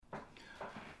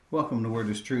Welcome to Word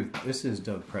is Truth. This is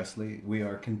Doug Presley. We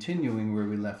are continuing where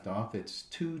we left off. It's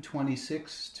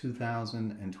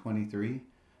 2/26/2023,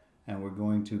 and we're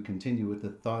going to continue with the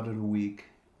thought of the week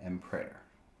and prayer.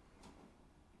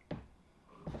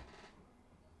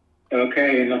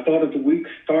 Okay, and the thought of the week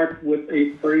starts with a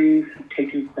phrase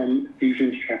taken from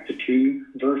Ephesians chapter 2,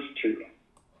 verse 2.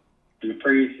 And the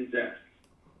phrase is this: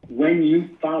 when you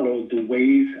follow the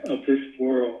ways of this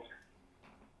world.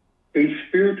 In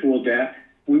spiritual death,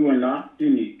 we were not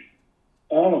unique.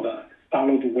 All of us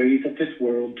follow the ways of this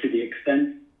world to the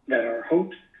extent that our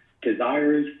hopes,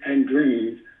 desires, and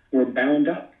dreams were bound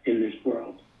up in this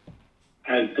world.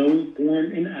 As those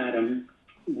born in Adam,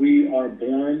 we are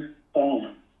born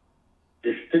fallen.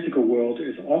 This physical world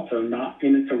is also not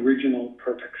in its original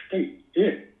perfect state.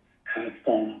 It has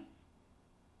fallen.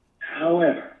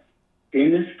 However,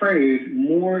 in this phrase,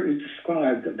 more is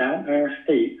described about our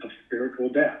state of spiritual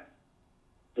death.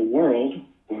 The world,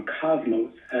 or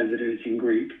cosmos as it is in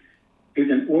Greek, is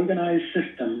an organized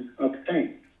system of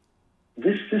things.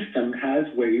 This system has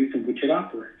ways in which it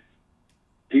operates.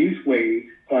 These ways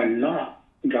are not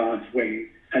God's ways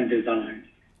and designs.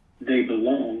 They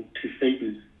belong to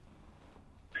Satan.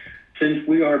 Since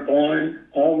we are born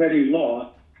already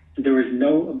lost, there is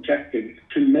no objective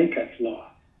to make us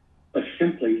lost, but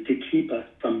simply to keep us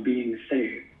from being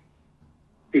saved.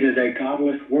 It is a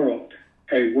godless world,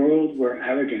 a world where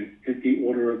arrogance is the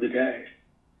order of the day.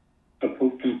 A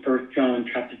quote from 1 John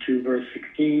chapter 2, verse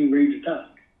 16 reads thus: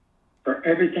 "For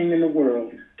everything in the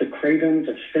world, the cravings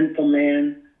of sinful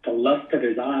man, the lust of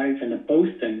his eyes, and the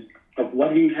boasting of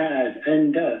what he has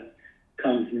and does,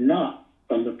 comes not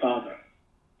from the Father,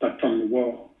 but from the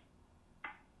world."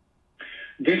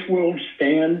 This world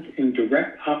stands in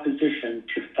direct opposition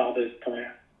to the Father's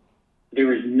plan.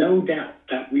 There is no doubt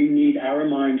that we need our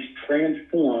minds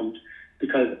transformed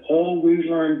because all we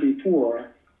learned before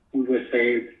we were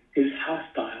saved is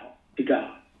hostile to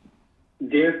God.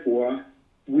 Therefore,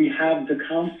 we have the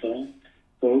counsel,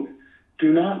 quote,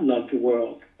 "Do not love the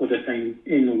world or the things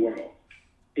in the world.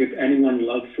 If anyone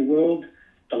loves the world,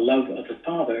 the love of the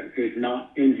Father is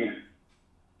not in him."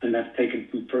 And that's taken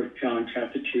from 1 John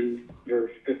chapter 2,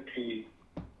 verse 15.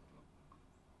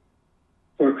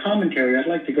 For a commentary, I'd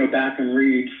like to go back and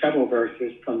read several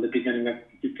verses from the beginning of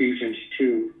Ephesians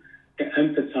 2 to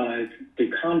emphasize the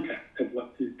context of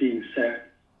what is being said.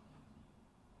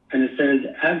 And it says,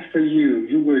 "As for you,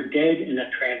 you were dead in the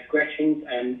transgressions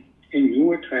and in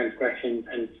your transgressions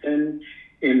and sins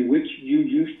in which you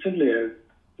used to live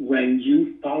when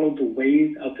you followed the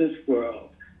ways of this world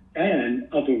and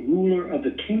of the ruler of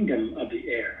the kingdom of the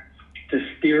air, the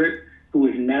spirit who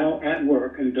is now at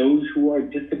work in those who are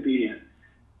disobedient.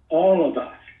 All of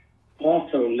us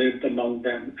also lived among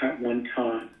them at one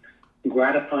time,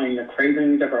 gratifying the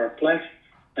cravings of our flesh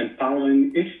and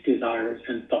following its desires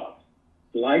and thoughts.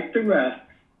 Like the rest,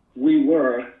 we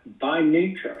were, by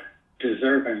nature,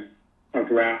 deserving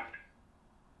of wrath."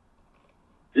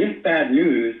 This bad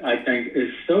news, I think,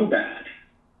 is so bad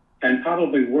and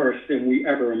probably worse than we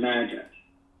ever imagined.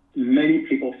 Many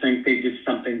people think they did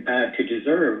something bad to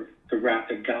deserve the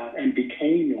wrath of God and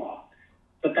became lost.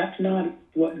 But that's not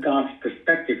what God's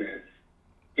perspective is.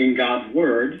 In God's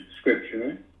word,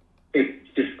 Scripture, it's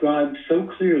described so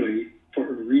clearly for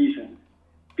a reason,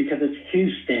 because it's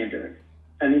his standard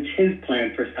and it's his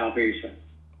plan for salvation.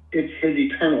 It's his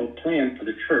eternal plan for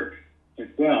the church as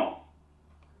well.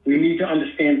 We need to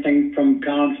understand things from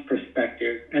God's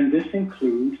perspective, and this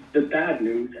includes the bad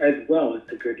news as well as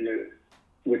the good news,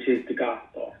 which is the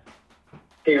gospel.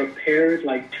 They are paired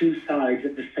like two sides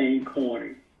of the same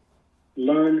coin.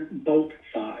 Learn both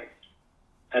sides.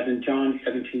 As in John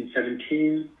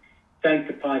 17:17,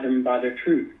 "Sanctify them by the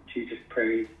truth," Jesus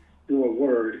prays. "Your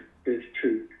word is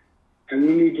truth." And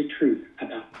we need the truth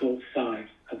about both sides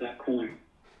of that coin.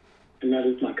 And that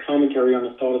is my commentary on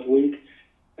the thought of the week.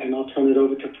 And I'll turn it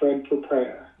over to Fred for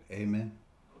prayer. Amen.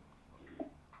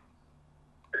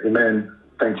 Amen.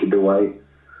 Thank you, Dwight.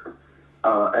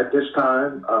 At this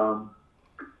time,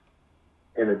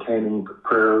 entertaining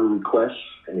prayer requests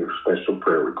and your special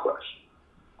prayer requests.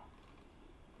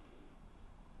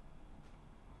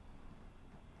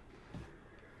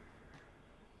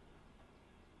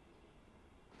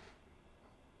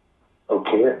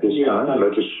 Okay, at this time,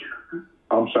 let us.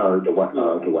 I'm sorry, Dwight.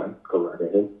 Dwight, go right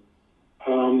ahead.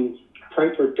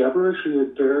 Pray for Deborah. She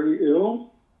is very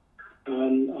ill.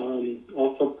 And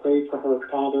also pray for her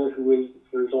father, who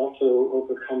is also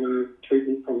overcoming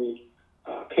treatment from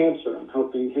cancer, and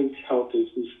hoping his health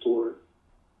is restored.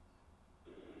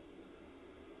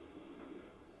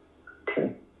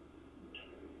 Okay.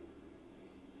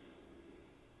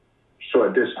 So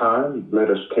at this time, let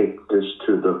us take this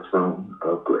to the throne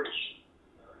of grace.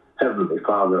 Heavenly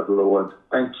Father, Lord,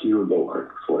 thank you, Lord,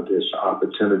 for this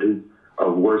opportunity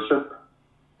of worship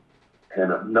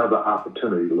and another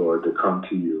opportunity, Lord, to come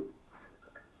to you.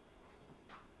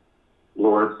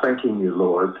 Lord, thanking you,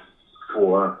 Lord,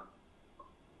 for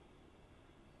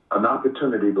an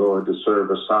opportunity, Lord, to serve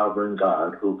a sovereign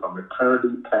God who from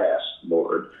eternity past,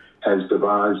 Lord, has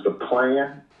devised a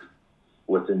plan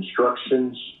with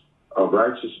instructions of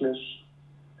righteousness.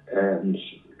 And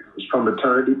it's from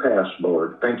eternity past,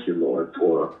 Lord. Thank you, Lord,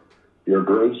 for your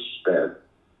grace that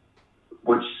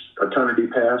which eternity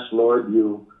past, Lord,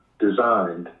 you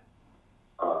designed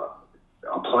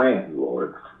a plan,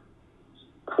 Lord,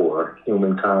 for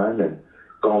humankind. And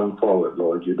going forward,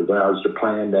 Lord, you devised a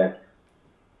plan that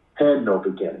had no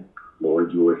beginning.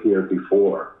 Lord, you were here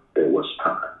before there was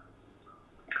time.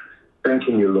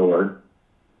 Thanking you, Lord,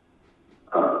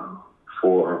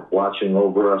 for watching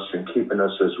over us and keeping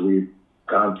us as we've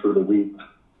gone through the week,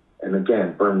 and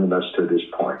again, bringing us to this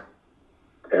point.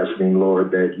 Asking, Lord,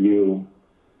 that you,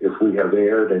 if we have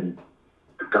erred and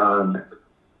gone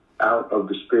out of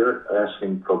the Spirit,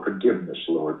 asking for forgiveness,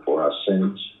 Lord, for our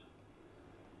sins.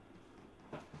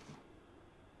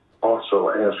 Also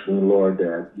asking, Lord,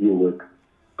 that you would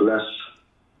bless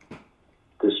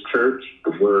this church.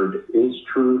 The word is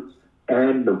truth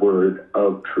and the word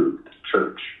of truth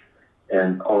church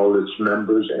and all its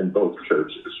members in both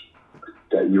churches.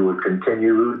 That you would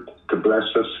continue to bless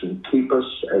us and keep us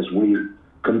as we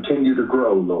continue to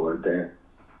grow, Lord, that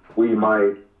we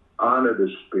might honor the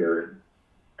Spirit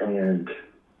and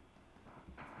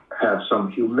have some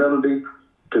humility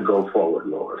to go forward,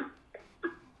 Lord,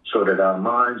 so that our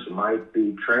minds might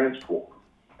be transformed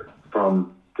from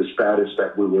the status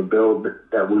that we were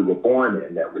born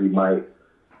in, that we might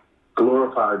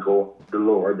glorify the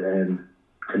Lord and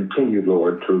continue,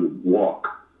 Lord, to walk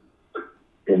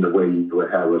in the way you would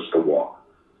have us to walk.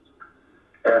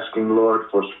 Asking, Lord,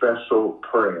 for special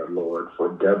prayer, Lord, for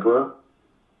Deborah.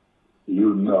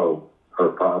 You know her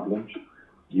problems.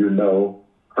 You know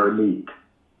her need.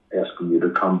 Asking you to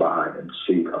come by and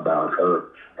see about her,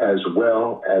 as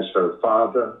well as her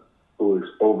father, who is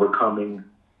overcoming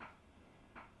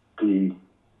the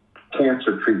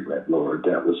cancer treatment, Lord,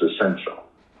 that was essential.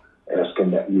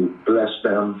 Asking that you bless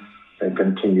them and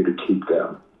continue to keep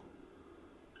them.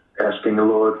 Asking the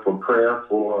Lord for prayer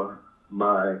for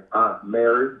my Aunt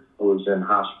Mary, who is in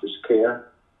hospice care,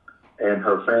 and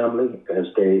her family as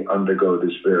they undergo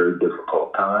this very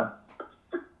difficult time.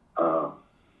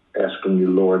 Asking you,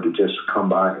 Lord, to just come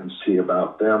by and see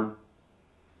about them.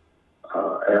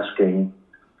 Asking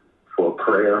for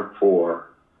prayer for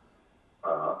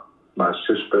my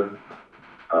sister,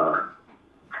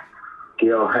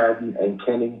 Gail Haddon and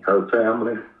Kenny, her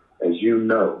family, as you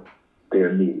know their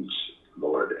needs,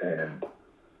 Lord, and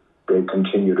they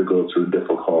continue to go through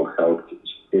difficult health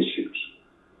issues.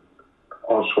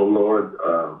 Also, Lord,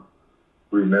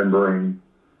 remembering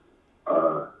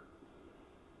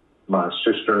my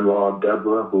sister-in-law,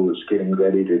 Deborah, who is getting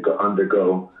ready to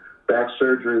undergo back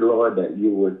surgery, Lord, that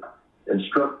you would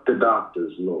instruct the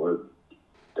doctors, Lord,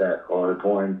 that are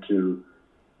going to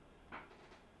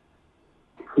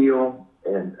heal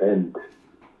and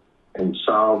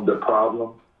solve the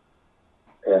problem.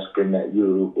 Asking that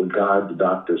you would guide the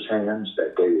doctor's hands,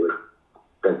 that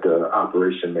the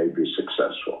operation may be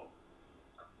successful.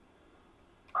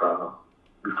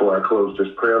 Before I close this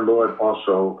prayer, Lord,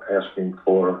 also asking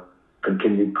for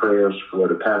continued prayers for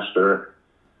the pastor,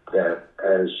 that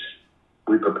as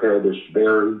he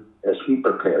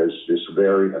prepares this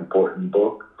very important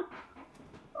book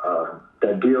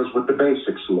that deals with the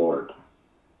basics, Lord,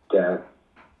 that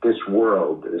this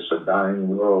world is a dying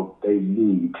world they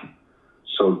need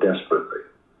so desperately.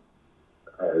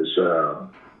 As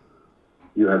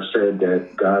you have said that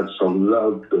God so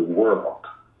loved the world,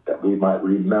 that we might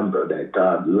remember that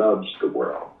God loves the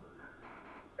world.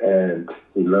 And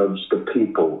he loves the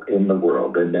people in the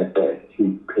world, and that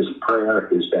his prayer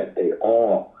is that they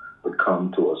all would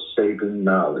come to a saving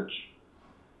knowledge.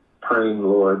 Praying,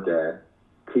 Lord, that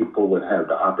people would have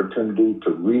the opportunity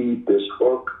to read this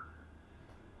book,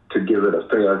 to give it a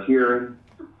fair hearing,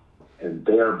 and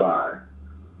thereby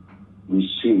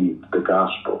receive the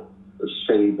gospel, the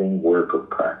saving work of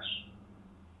Christ.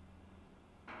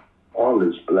 All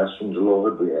these blessings,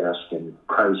 Lord, we ask in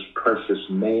Christ's precious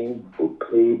name, who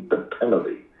paid the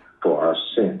penalty for our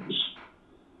sins.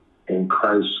 In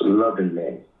Christ's loving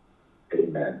name,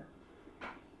 amen.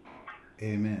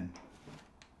 Amen.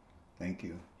 Thank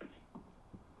you.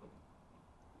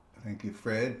 Thank you,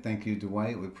 Fred. Thank you,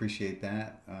 Dwight. We appreciate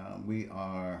that. We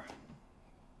are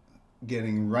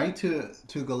getting right to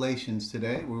Galatians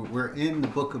today. We're in the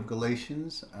book of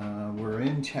Galatians. We're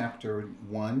in chapter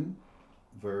 1,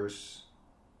 verse,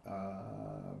 I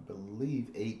believe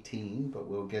 18, but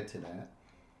we'll get to that.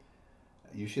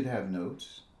 You should have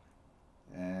notes.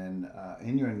 And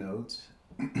in your notes,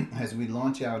 as we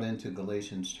launch out into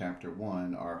Galatians chapter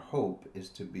 1, our hope is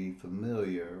to be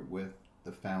familiar with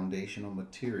the foundational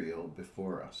material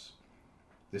before us.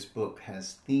 This book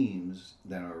has themes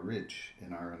that are rich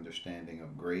in our understanding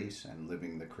of grace and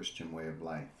living the Christian way of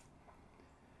life.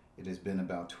 It has been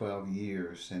about 12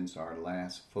 years since our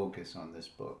last focus on this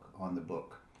book, on the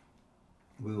book.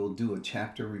 We will do a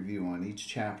chapter review on each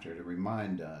chapter to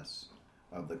remind us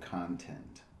of the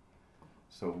content.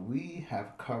 So we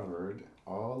have covered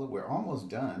we're almost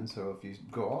done. So if you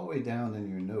go all the way down in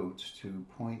your notes to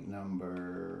point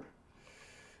number,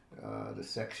 the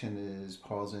section is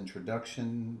Paul's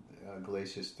introduction,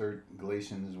 Galatians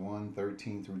 1,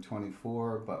 13 through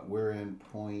 24, but we're in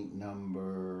point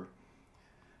number,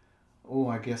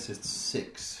 I guess it's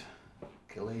 6,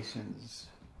 Galatians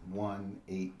 1,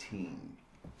 18.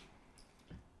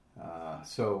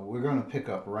 So we're going to pick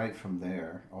up right from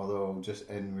there, although just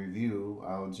in review,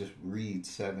 I'll just read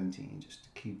 17 just to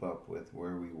keep up with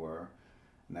where we were.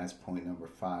 And that's point number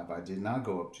 5. I did not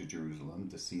go up to Jerusalem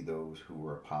to see those who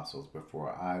were apostles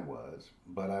before I was,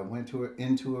 but I went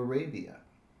into Arabia.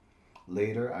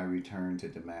 Later, I returned to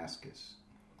Damascus.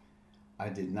 I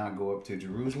did not go up to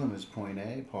Jerusalem as point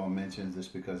A. Paul mentions this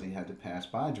because he had to pass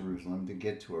by Jerusalem to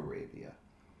get to Arabia.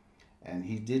 And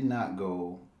he did not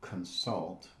go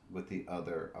consult with the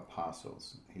other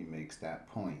apostles. He makes that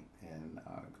point in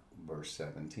verse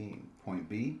 17. Point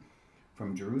B,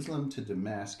 from Jerusalem to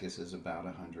Damascus is about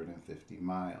 150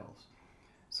 miles.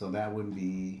 So that would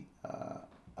be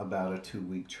about a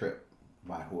 2-week trip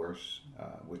by horse,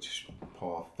 which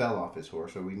Paul fell off his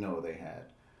horse, so we know they had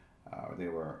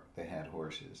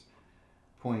horses.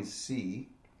 Point C,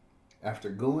 after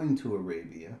going to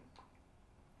Arabia,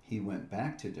 he went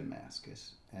back to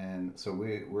Damascus, and so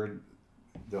we're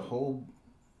the whole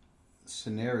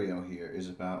scenario here is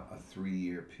about a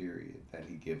 3-year period that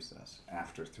he gives us.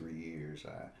 After 3 years,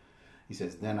 he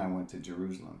says, then I went to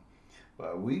Jerusalem.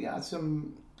 But we got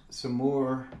some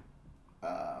more.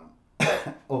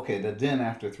 Okay, the then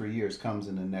after 3 years comes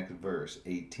in the next verse,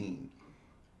 18.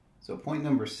 So point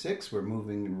number 6, we're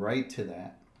moving right to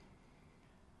that.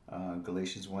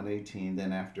 Galatians 1:18.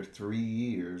 Then after 3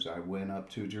 years, I went up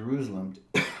to Jerusalem.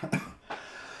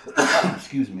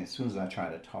 Excuse me. As soon as I try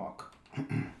to talk,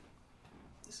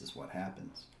 this is what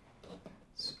happens.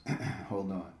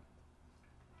 Hold on.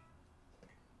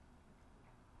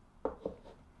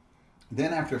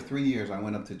 Then after 3 years, I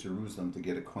went up to Jerusalem to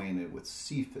get acquainted with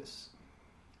Cephas,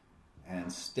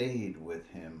 and stayed with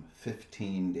him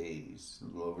 15 days, a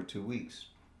little over 2 weeks.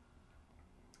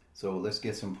 So let's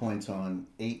get some points on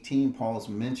 18. Paul's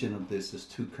mention of this is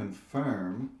to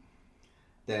confirm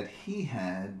that he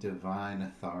had divine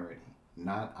authority,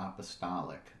 not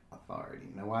apostolic authority.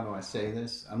 Now, why do I say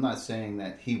this? I'm not saying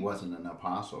that he wasn't an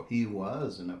apostle. He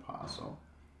was an apostle,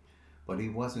 but he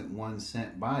wasn't one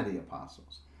sent by the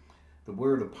apostles. The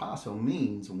word apostle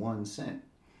means one sent,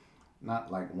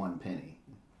 not like 1 penny.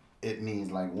 It means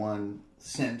like one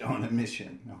sent on a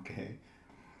mission, okay?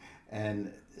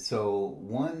 And so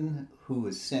one who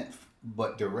is sent,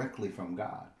 but directly from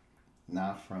God,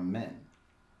 not from men.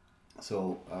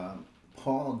 So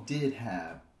Paul did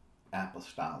have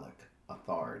apostolic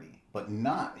authority, but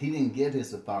he didn't get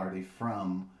his authority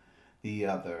from the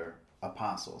other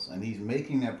apostles. And he's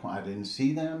making that point. I didn't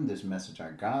see them. This message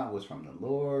I got was from the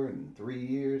Lord in 3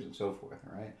 years and so forth,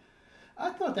 right?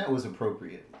 I thought that was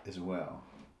appropriate as well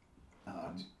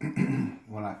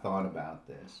when I thought about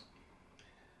this.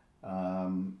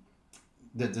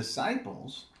 The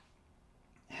disciples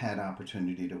had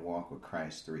opportunity to walk with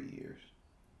Christ 3 years.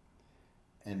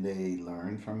 And they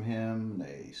learned from him.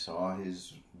 They saw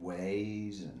his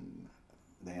ways and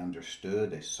they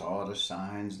understood. They saw the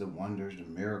signs, the wonders, the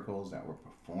miracles that were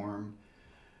performed.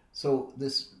 So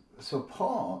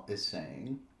Paul is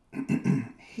saying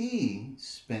he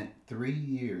spent 3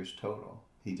 years total.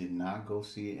 He did not go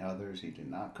see others. He did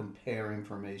not compare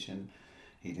information.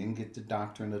 He didn't get the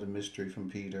doctrine of the mystery from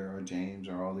Peter or James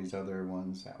or all these other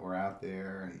ones that were out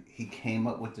there. He came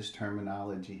up with this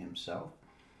terminology himself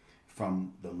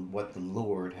from what the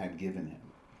Lord had given him.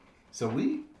 So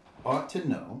we ought to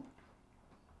know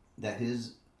that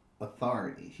his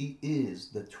authority, he is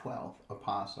the 12th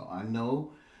apostle. I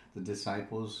know the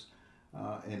disciples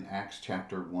in Acts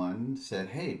chapter 1 said,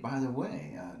 hey, by the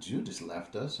way, Judas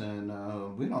left us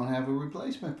and we don't have a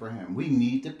replacement for him. We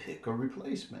need to pick a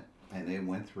replacement. and they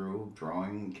went through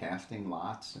drawing, casting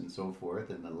lots, and so forth,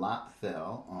 and the lot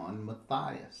fell on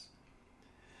Matthias.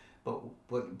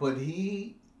 But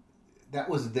he, that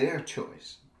was their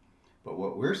choice. But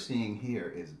what we're seeing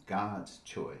here is God's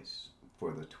choice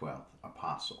for the 12th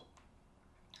apostle.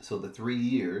 So the 3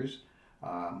 years,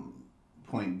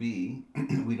 point B,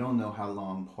 we don't know how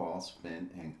long Paul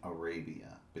spent in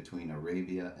Arabia. Between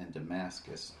Arabia and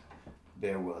Damascus,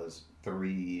 there was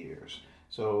 3 years.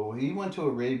 So he went to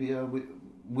Arabia.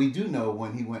 We do know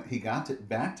when he got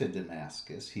back to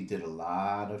Damascus, he did a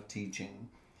lot of teaching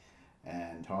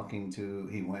and talking to,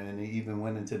 he even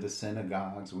went into the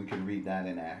synagogues. We can read that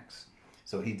in Acts.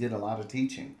 So he did a lot of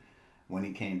teaching when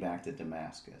he came back to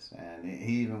Damascus. And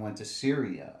he even went to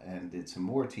Syria and did some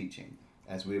more teaching,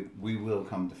 as we will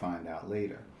come to find out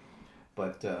later.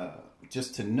 But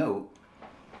just to note,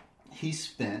 he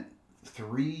spent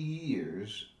 3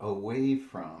 years away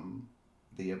from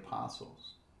the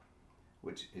apostles,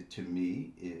 which to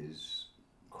me is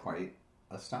quite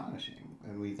astonishing.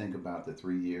 And we think about the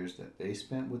 3 years that they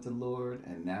spent with the Lord,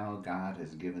 and now God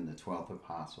has given the 12th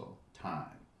apostle time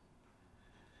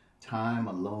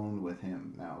alone with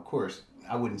him. Now, of course,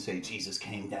 I wouldn't say Jesus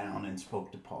came down and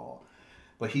spoke to Paul,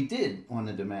 but he did on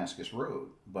the Damascus Road.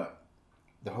 But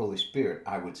the Holy Spirit,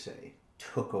 I would say,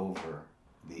 took over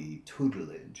the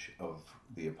tutelage of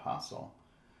the apostle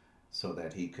so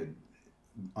that he could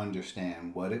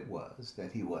understand what it was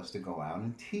that he was to go out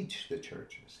and teach the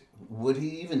churches. Would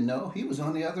he even know? He was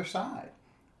on the other side.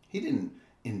 He didn't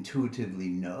intuitively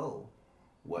know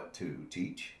what to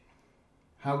teach.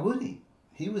 How would he?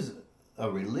 He was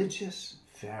a religious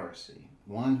Pharisee,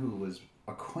 one who was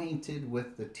acquainted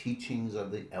with the teachings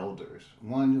of the elders,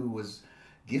 one who was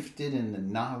gifted in the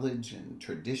knowledge and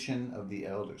tradition of the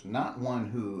elders, not one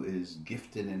who is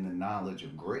gifted in the knowledge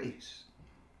of grace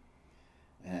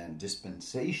and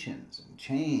dispensations and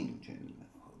change and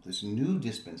this new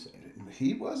dispensation.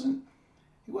 He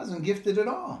wasn't gifted at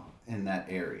all in that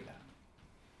area.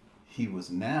 He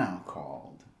was now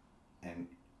called, and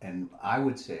I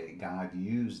would say God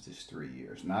used this 3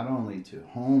 years not only to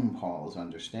hone Paul's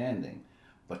understanding,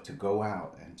 but to go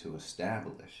out and to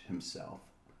establish himself,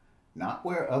 not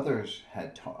where others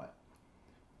had taught,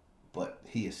 but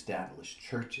he established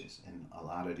churches in a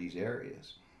lot of these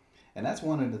areas. And that's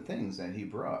one of the things that he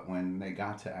brought when they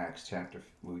got to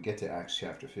we get to Acts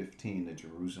chapter 15, the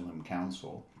Jerusalem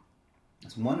Council.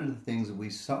 It's one of the things that we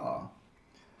saw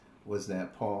was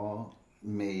that Paul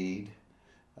made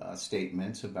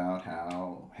statements about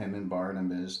how him and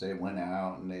Barnabas, they went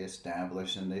out and they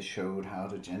established and they showed how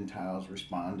the Gentiles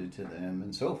responded to them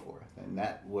and so forth. And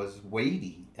that was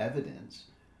weighty evidence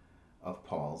of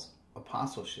Paul's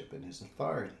apostleship and his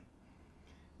authority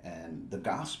and the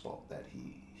gospel that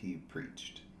he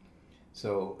preached.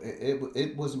 So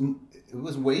it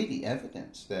was weighty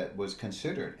evidence that was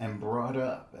considered and brought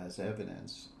up as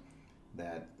evidence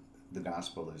that the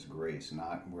gospel is grace.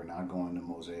 We're not going the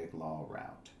Mosaic law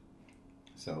route.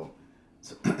 So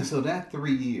that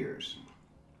 3 years.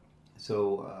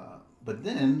 So but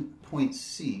then point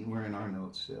C, we're in our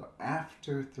notes. So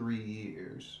after 3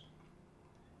 years,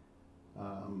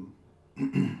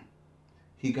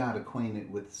 he got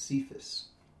acquainted with Cephas.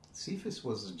 Cephas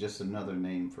was just another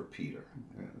name for Peter.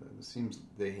 It seems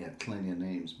they had plenty of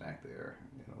names back there,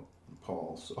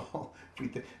 Paul, Saul.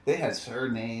 They had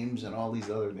surnames and all these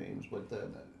other names,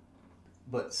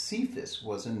 but Cephas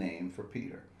was a name for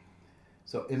Peter.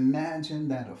 So imagine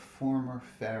that a former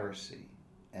Pharisee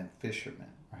and fisherman,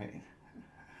 right?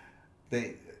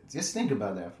 They just think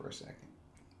about that for a second.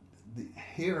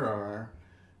 Here are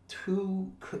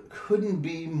two couldn't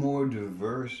be more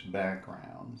diverse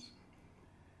backgrounds,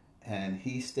 and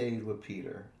he stayed with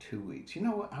Peter 2 weeks. You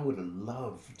know what? I would have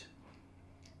loved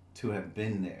to have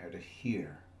been there to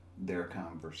hear their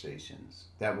conversations.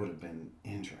 That would have been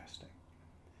interesting,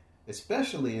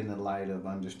 especially in the light of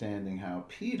understanding how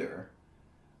Peter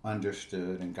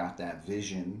understood and got that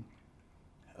vision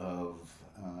of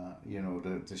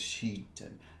the sheet.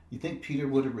 And you think Peter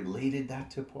would have related that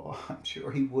to Paul? I'm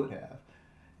sure he would have.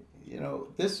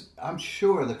 I'm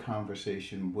sure the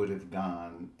conversation would have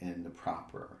gone in the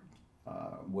proper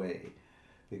way,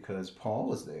 because Paul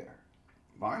was there,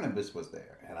 Barnabas was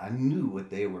there, and I knew what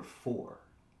they were for.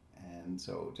 And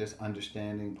so just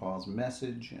understanding Paul's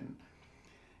message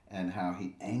and how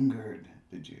he angered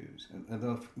the Jews.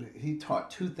 He taught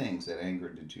two things that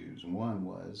angered the Jews. One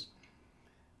was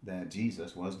that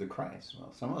Jesus was the Christ.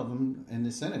 Well, some of them in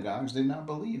the synagogues did not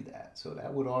believe that. So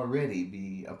that would already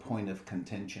be a point of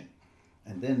contention.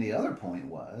 And then the other point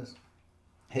was,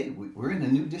 hey, we're in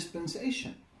a new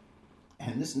dispensation.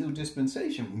 And this new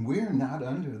dispensation, we're not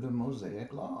under the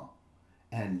Mosaic law.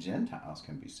 And Gentiles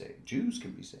can be saved. Jews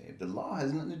can be saved. The law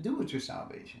has nothing to do with your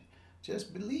salvation.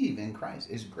 Just believe in Christ.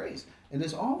 It's grace. And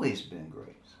it's always been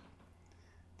grace.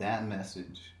 That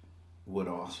message would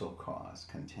also cause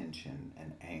contention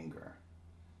and anger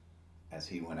as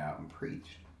he went out and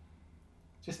preached.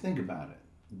 Just think about it.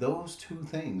 Those two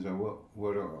things are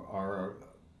what are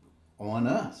on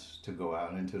us to go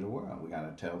out into the world. We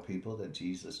got to tell people that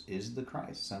Jesus is the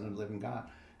Christ, Son of the living God,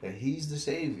 that he's the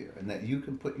Savior, and that you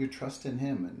can put your trust in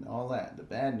him and all that, the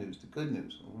bad news, the good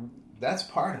news. That's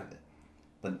part of it.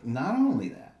 But not only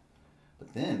that,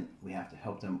 but then we have to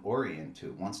help them orient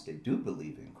to, once they do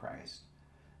believe in Christ,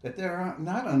 that they're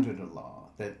not under the law,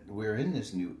 that we're in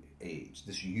this new age,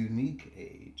 this unique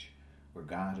age, where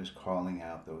God is calling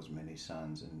out those many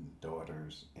sons and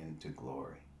daughters into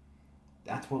glory.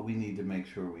 That's what we need to make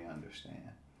sure we understand.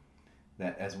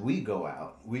 That as we go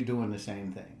out, we're doing the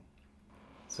same thing.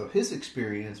 So his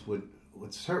experience would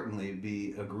certainly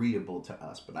be agreeable to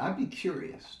us. But I'd be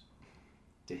curious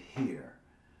to hear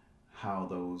how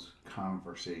those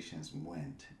conversations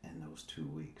went in those 2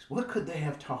 weeks. What could they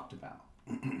have talked about?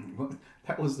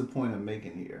 That was the point I'm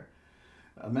making here.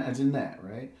 Imagine that,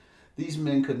 right? These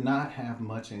men could not have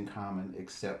much in common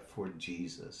except for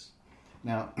Jesus.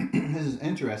 Now, this is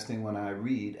interesting when I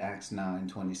read Acts 9,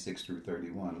 26 through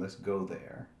 31. Let's go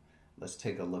there. Let's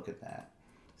take a look at that.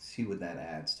 See what that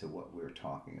adds to what we're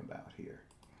talking about here.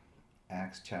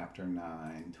 Acts chapter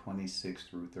 9, 26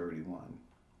 through 31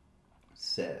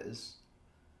 says,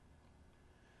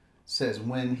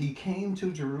 when he came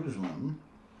to Jerusalem,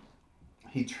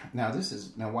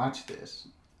 now watch this.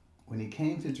 When he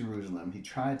came to Jerusalem, he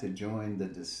tried to join the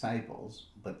disciples,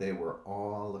 but they were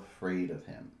all afraid of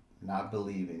him, not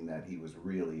believing that he was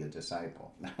really a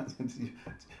disciple.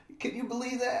 Can you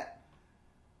believe that?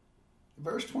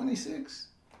 Verse 26.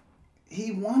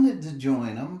 He wanted to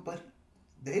join them, but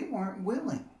they weren't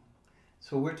willing.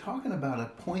 So we're talking about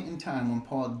a point in time when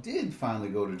Paul did finally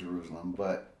go to Jerusalem,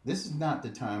 but this is not the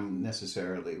time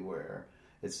necessarily where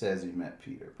it says he met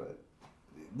Peter. But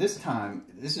this time,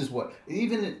 this is what,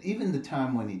 even the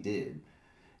time when he did,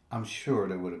 I'm sure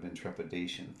there would have been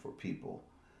trepidation for people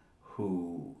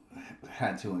who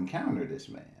had to encounter this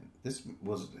man. This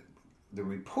was, the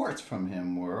reports from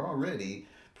him were already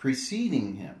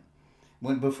preceding him.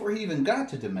 Before he even got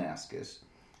to Damascus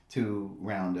to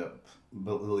round up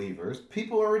believers,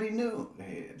 people already knew,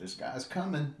 hey, this guy's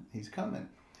coming. He's coming.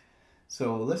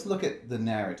 So let's look at the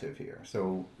narrative here.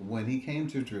 So when he came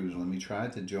to Jerusalem, he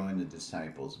tried to join the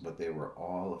disciples, but they were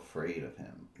all afraid of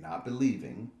him, not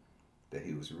believing that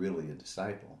he was really a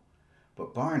disciple.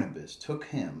 But Barnabas took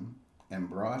him and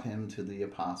brought him to the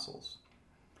apostles.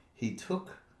 He told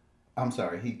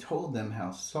them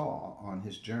how Saul on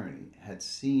his journey had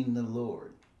seen the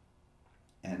Lord,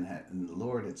 and the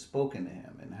Lord had spoken to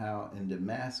him, and how in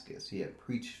Damascus he had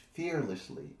preached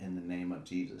fearlessly in the name of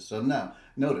Jesus. So now,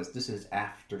 notice, this is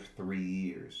after 3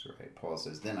 years, right? Paul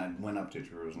says, then I went up to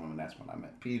Jerusalem, and that's when I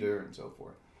met Peter, and so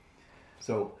forth.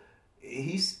 So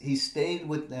he stayed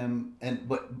with them,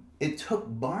 but it took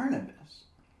Barnabas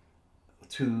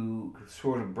to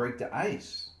sort of break the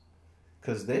ice.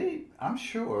 Because I'm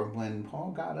sure when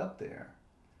Paul got up there,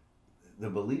 the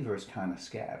believers kind of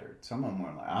scattered. Some of them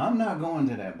were like, I'm not going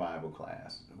to that Bible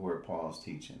class where Paul's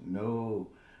teaching. No,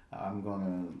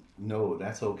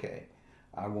 that's okay.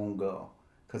 I won't go.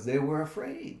 Because they were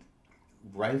afraid.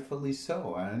 Rightfully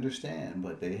so, I understand.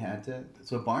 But they had to.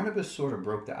 So Barnabas sort of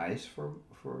broke the ice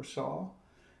for Saul.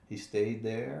 He stayed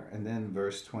there. And then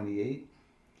verse 28,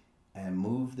 and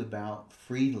moved about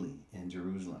freely in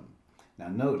Jerusalem. Now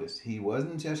notice, he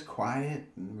wasn't just quiet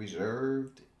and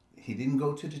reserved. He didn't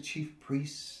go to the chief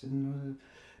priests,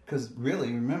 because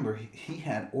really, remember, he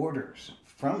had orders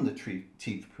from the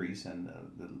chief priests and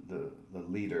the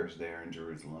leaders there in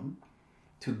Jerusalem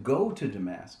to go to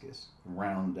Damascus,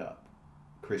 round up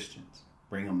Christians,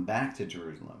 bring them back to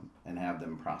Jerusalem, and have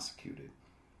them prosecuted.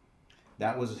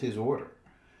 That was his order.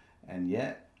 And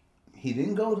yet, he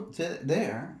didn't go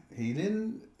there.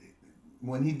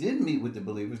 When he did meet with the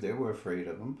believers, they were afraid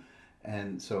of him.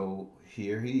 And so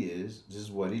here he is. This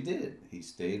is what he did. He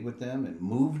stayed with them and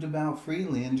moved about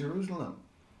freely in Jerusalem,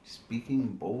 speaking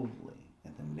boldly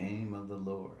in the name of the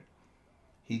Lord.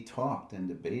 He talked and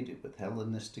debated with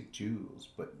Hellenistic Jews,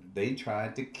 but they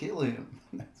tried to kill him.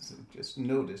 Just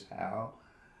notice how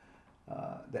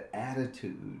the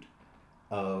attitude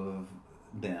of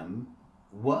them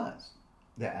was.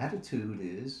 The attitude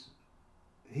is,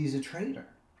 he's a traitor.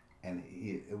 And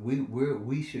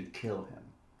we should kill him.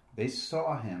 They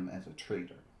saw him as a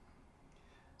traitor.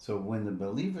 So when the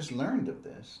believers learned of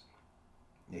this,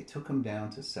 they took him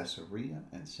down to Caesarea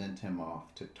and sent him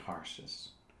off to Tarsus.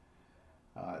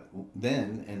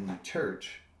 Then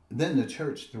the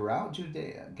church throughout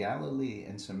Judea, Galilee,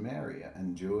 and Samaria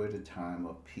enjoyed a time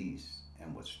of peace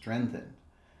and was strengthened,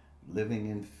 living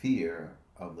in fear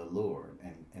of the Lord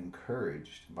and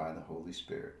encouraged by the Holy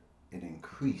Spirit. It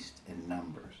increased in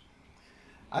numbers.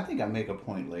 I think I make a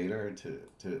point later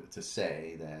to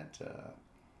say that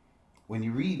when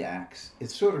you read Acts,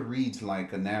 it sort of reads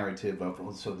like a narrative of,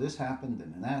 oh, so this happened,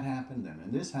 and then that happened, and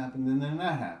then this happened, and then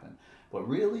that happened. But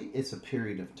really, it's a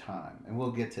period of time, and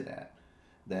we'll get to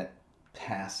that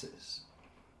passes.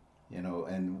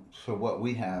 And so what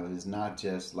we have is not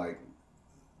just like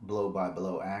blow by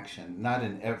blow action. Not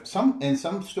in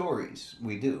some stories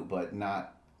we do, but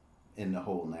not in the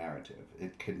whole narrative.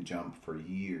 It can jump for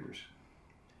years,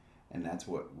 and that's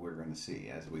what we're going to see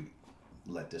as we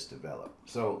let this develop.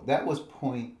 So that was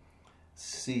point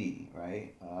C,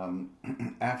 right?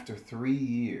 After 3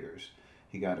 years,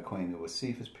 he got acquainted with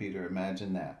Cephas, Peter.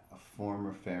 Imagine that, a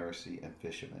former Pharisee and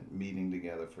fisherman meeting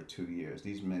together for 2 years.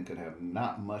 These men could have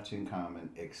not much in common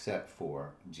except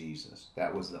for Jesus.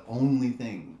 That was the only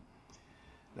thing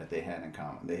that they had in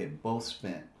common. They had both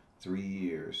spent 3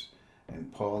 years,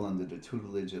 and Paul under the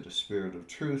tutelage of the Spirit of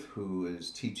Truth, who is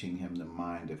teaching him the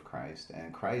mind of Christ.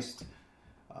 And Christ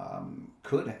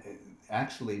could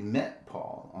actually met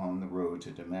Paul on the road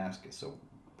to Damascus. So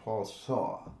Paul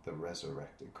saw the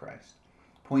resurrected Christ.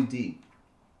 Point D,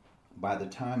 by the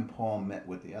time Paul met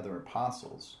with the other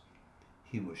apostles,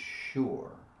 he was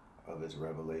sure of his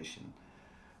revelation.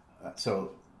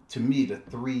 So to me, the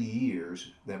 3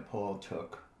 years that Paul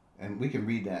took, and we can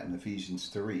read that in Ephesians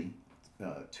 3,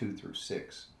 2 through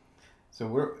 6.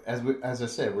 So as I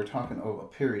said, we're talking over a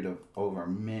period of over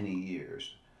many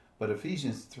years. But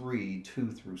Ephesians 3,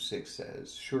 2 through 6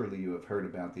 says, surely you have heard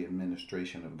about the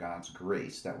administration of God's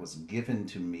grace that was given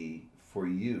to me for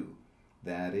you.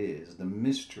 That is, the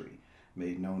mystery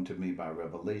made known to me by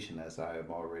revelation, as I have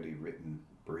already written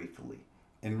briefly.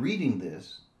 In reading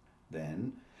this,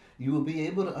 then, you will be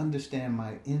able to understand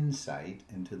my insight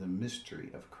into the mystery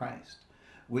of Christ,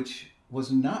 which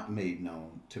was not made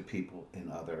known to people in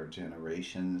other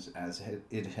generations, as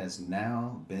it has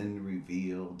now been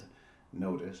revealed,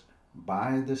 notice,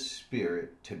 by the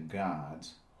Spirit to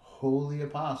God's holy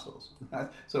apostles.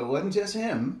 So it wasn't just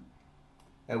him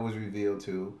that was revealed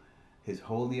to, his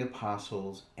holy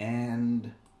apostles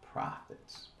and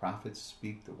prophets. Prophets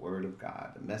speak the word of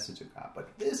God, the message of God. But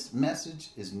this message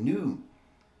is new.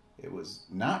 It was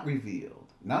not revealed,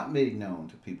 not made known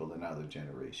to people in other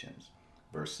generations.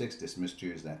 Verse 6, this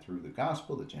mystery is that through the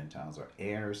gospel, the Gentiles are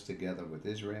heirs together with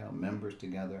Israel, members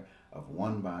together of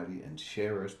one body, and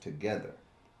sharers together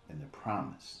in the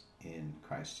promise in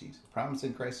Christ Jesus. The promise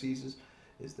in Christ Jesus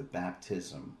is the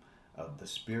baptism of the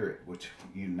Spirit, which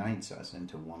unites us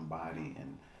into one body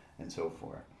and so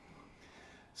forth.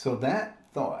 So that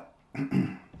thought,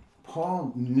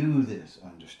 Paul knew this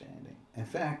understanding. In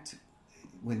fact,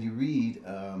 when you read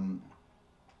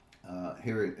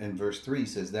here in verse 3,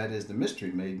 says, that is the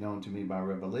mystery made known to me by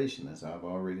revelation, as I've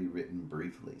already written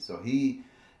briefly. So he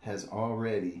has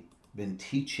already been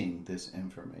teaching this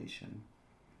information,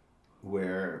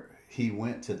 where he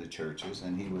went to the churches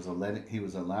and he was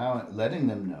letting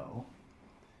them know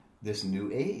this new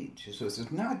age. So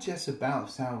it's not just about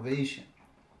salvation,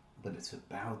 but it's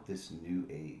about this new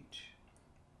age.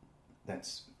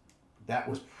 That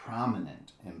was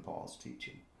prominent in Paul's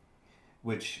teaching,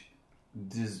 which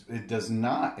it does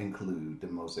not include the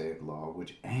Mosaic law,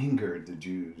 which angered the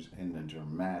Jews in a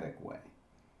dramatic way.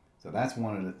 So that's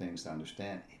one of the things to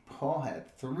understand. Paul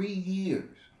had 3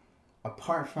 years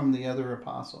apart from the other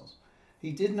apostles.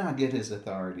 He did not get his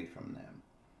authority from them.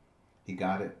 He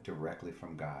got it directly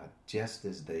from God, just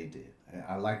as they did.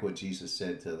 I like what Jesus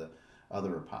said to the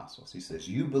other apostles. He says,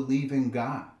 you believe in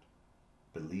God,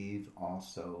 believe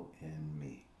also in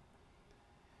me.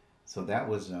 So that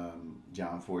was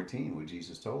John 14, where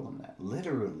Jesus told them that.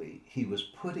 Literally, he was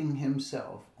putting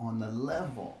himself on the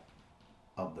level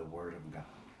of the Word of God.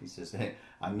 He says, hey,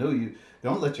 I know you,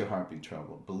 don't let your heart be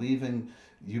troubled.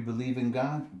 You believe in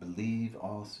God, believe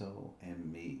also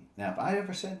in me. Now, if I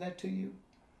ever said that to you,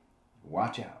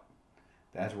 watch out.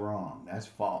 That's wrong. That's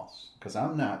false. Because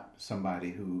I'm not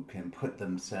somebody who can put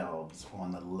themselves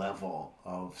on the level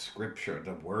of Scripture,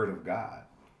 the Word of God.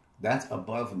 That's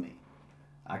above me.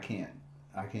 I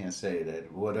can't say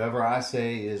that whatever I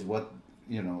say is what,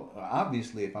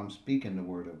 obviously if I'm speaking the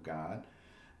Word of God,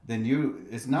 then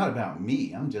it's not about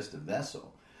me. I'm just a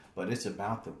vessel. But it's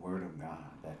about the Word of God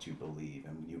that you believe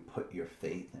and you put your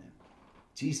faith in.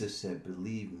 Jesus said,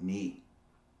 believe me.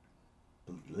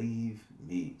 Believe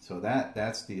me. So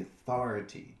that's the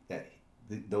authority that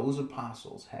those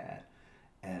apostles had.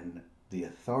 And the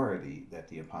authority that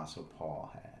the Apostle Paul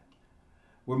had.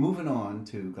 We're moving on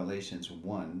to Galatians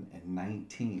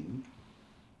 1:19.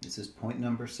 This is point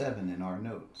number 7 in our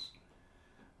notes.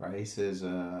 Right? He says,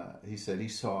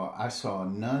 I saw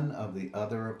none of the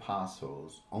other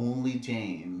apostles, only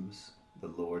James, the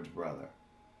Lord's brother.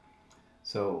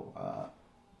 So,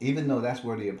 even though that's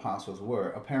where the apostles were,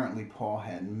 apparently Paul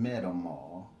hadn't met them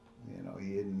all.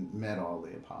 He hadn't met all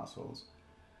the apostles.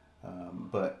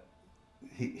 But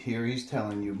here he's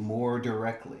telling you more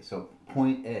directly. So,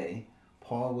 point A,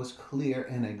 Paul was clear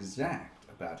and exact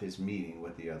about his meeting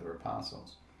with the other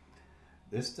apostles.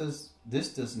 This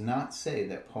does not say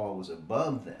that Paul was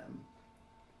above them,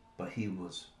 but he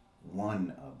was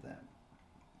one of them.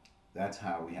 That's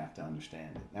how we have to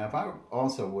understand it. Now, if I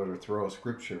also were to throw a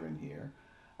scripture in here,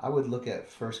 I would look at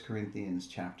 1 Corinthians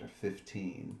chapter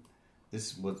 15.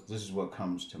 This is what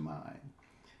comes to mind.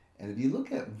 And if you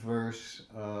look at verse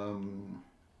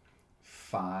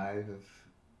 5,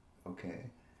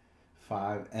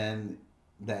 and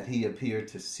that he appeared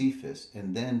to Cephas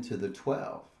and then to the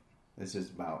 12. This is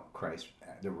about Christ,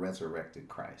 the resurrected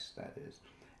Christ, that is.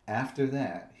 After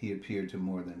that, he appeared to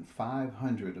more than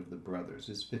 500 of the brothers.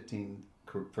 It's 1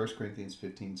 Corinthians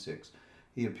 15:6.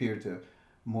 He appeared to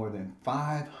more than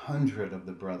 500 of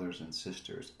the brothers and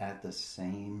sisters at the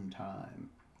same time,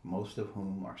 most of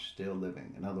whom are still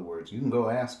living. In other words, you can go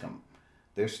ask them.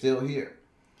 They're still here,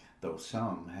 though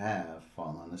some have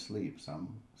fallen asleep.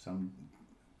 Some.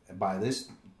 By this,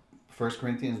 1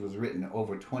 Corinthians was written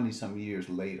over 20-some years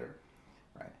later.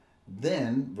 Right?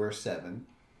 Then, verse 7,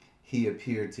 he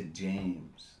appeared to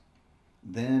James.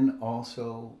 Then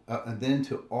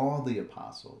to all the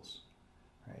apostles.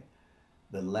 Right?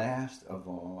 The last of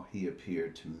all, he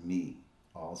appeared to me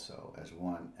also as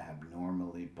one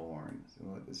abnormally born.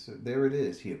 So there it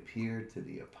is. He appeared to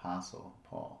the apostle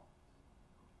Paul.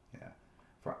 Yeah.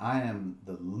 For I am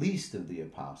the least of the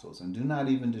apostles and do not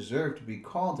even deserve to be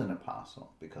called an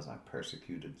apostle because I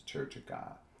persecuted the church of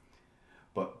God.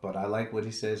 But I like what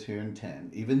he says here in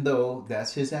 10. Even though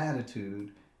that's his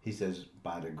attitude, he says,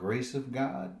 by the grace of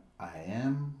God, I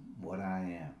am what I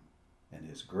am. And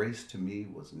his grace to me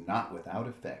was not without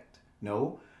effect.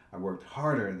 No, I worked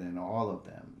harder than all of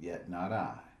them, yet not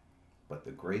I, but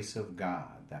the grace of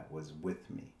God that was with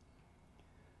me.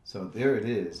 So there it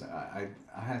is. I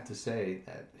have to say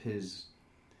that his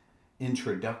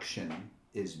introduction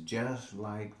is just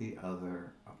like the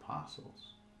other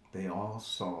apostles. They all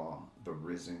saw the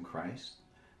risen Christ.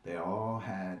 They all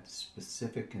had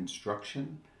specific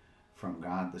instruction from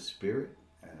God the Spirit,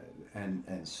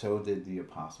 and so did the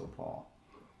Apostle Paul.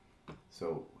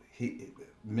 So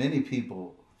many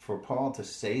people, for Paul to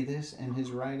say this in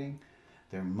his writing,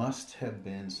 there must have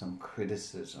been some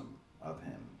criticism of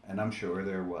him. And I'm sure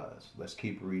there was. Let's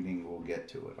keep reading. We'll get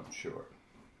to it, I'm sure.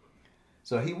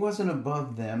 So he wasn't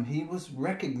above them. He was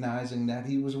recognizing that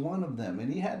he was one of them.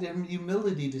 And he had the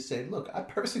humility to say, look, I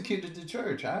persecuted the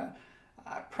church. I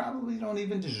probably don't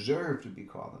even deserve to be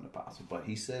called an apostle. But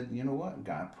he said, you know what?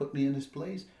 God put me in this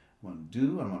place. I'm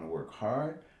going to work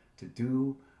hard to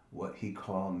do what he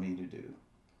called me to do.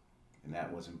 And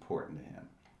that was important to him.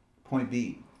 Point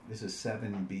B. This is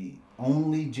 7b.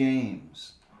 Only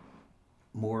James.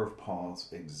 More of Paul's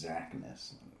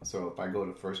exactness. So if I go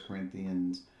to 1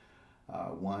 Corinthians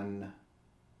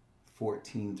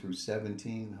 1:14 through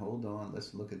 17, hold on,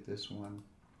 let's look at this one.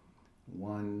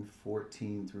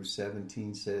 1:14 through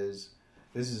 17 says,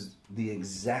 this is the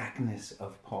exactness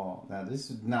of Paul. Now this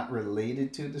is not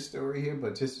related to the story here,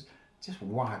 but just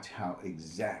watch how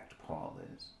exact Paul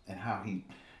is and how he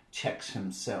checks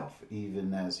himself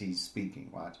even as he's speaking.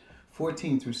 Watch.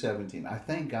 14 through 17. I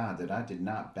thank God that I did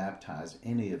not baptize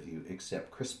any of you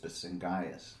except Crispus and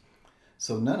Gaius.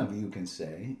 So none of you can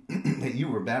say that you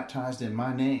were baptized in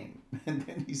my name. And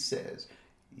then he says,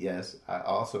 yes, I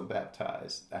also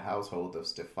baptized the household of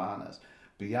Stephanas.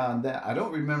 Beyond that, I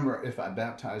don't remember if I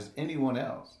baptized anyone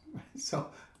else. So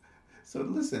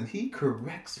listen, he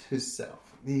corrects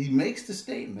himself. He makes the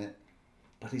statement,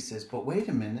 but he says, but wait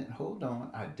a minute, hold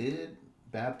on. I did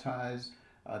baptize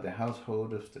the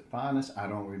household of Stephanas. I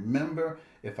don't remember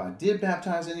if I did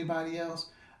baptize anybody else.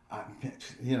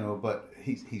 But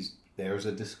there's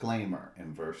a disclaimer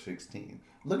in verse 16.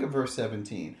 Look at verse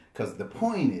 17, because the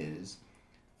point is,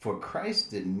 for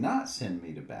Christ did not send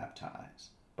me to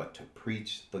baptize, but to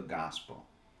preach the gospel,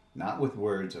 not with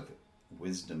words of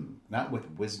wisdom, not with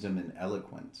wisdom and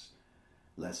eloquence,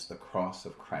 lest the cross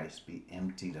of Christ be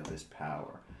emptied of his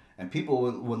power. And people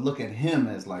would look at him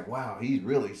as like, wow, he's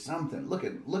really something. Look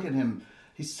at him.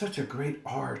 He's such a great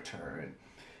orator.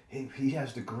 And he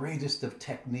has the greatest of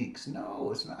techniques.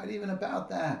 No, it's not even about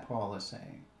that, Paul is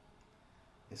saying.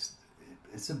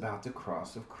 it's about the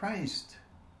cross of Christ.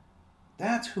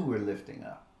 That's who we're lifting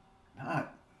up,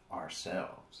 not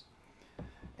ourselves.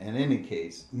 In any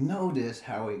case, notice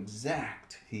how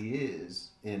exact he is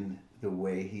in the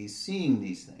way he's seeing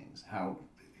these things, how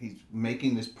he's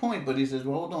making this point, but he says,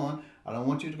 well, hold on, I don't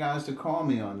want you guys to call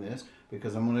me on this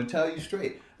because I'm going to tell you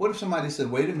straight. What if somebody said,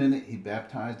 wait a minute, he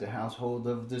baptized the household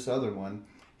of this other one?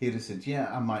 He'd have said,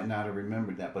 yeah, I might not have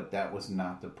remembered that, but that was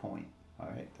not the point. All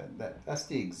right, that's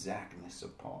the exactness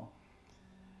of Paul.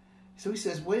 So he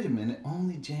says, wait a minute,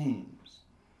 only James.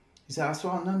 He said, I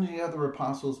saw none of the other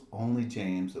apostles, only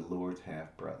James, the Lord's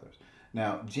half-brothers.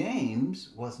 Now, James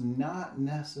was not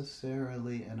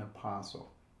necessarily an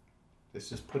apostle. Let's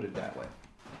just put it that way.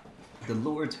 The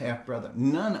Lord's half-brother.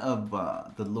 None of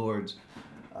the Lord's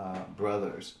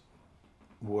brothers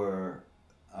were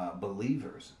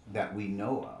believers that we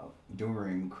know of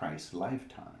during Christ's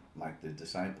lifetime, like the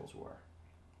disciples were.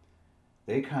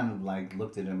 They kind of like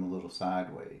looked at him a little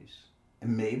sideways.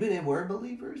 And maybe they were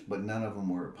believers, but none of them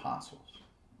were apostles.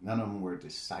 None of them were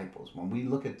disciples. When we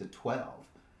look at the 12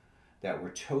 that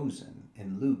were chosen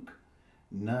in Luke,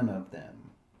 none of them,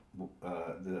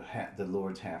 the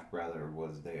Lord's half-brother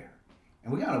was there.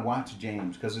 And we got to watch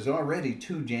James, because there's already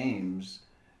two James,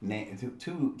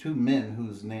 two men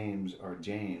whose names are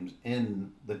James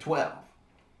in the 12.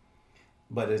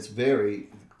 But it's very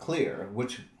clear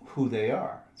who they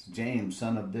are. It's James,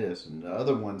 son of this, and the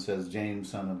other one says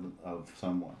James, son of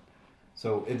someone.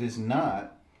 So it is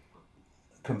not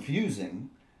confusing,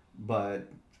 but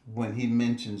when he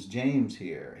mentions James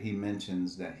here, he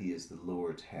mentions that he is the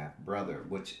Lord's half-brother,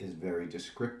 which is very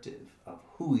descriptive of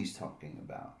who he's talking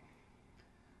about.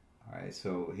 All right,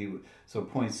 so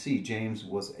point C, James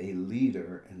was a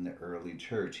leader in the early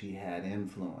church. He had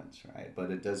influence, right?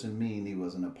 But it doesn't mean he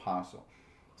was an apostle.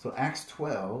 So Acts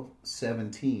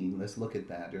 12:17, let's look at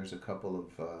that. There's a couple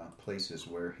of places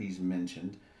where he's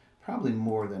mentioned, probably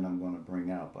more than I'm going to bring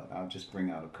out, but I'll just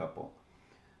bring out a couple.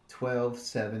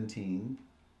 12:17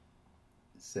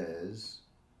 says,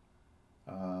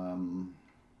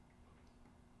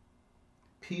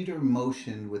 Peter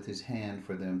motioned with his hand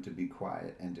for them to be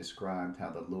quiet and described how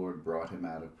the Lord brought him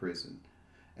out of prison.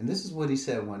 And this is what he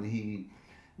said when he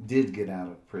did get out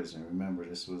of prison. Remember,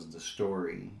 this was the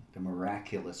story, the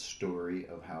miraculous story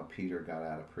of how Peter got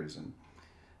out of prison.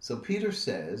 So Peter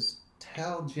says,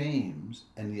 tell James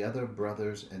and the other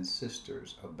brothers and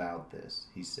sisters about this,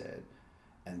 he said.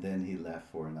 And then he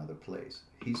left for another place.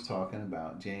 He's talking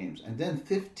about James. And then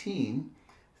 13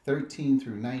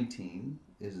 through 19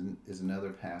 is another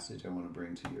passage I want to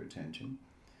bring to your attention.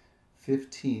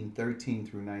 13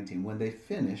 through 19. When they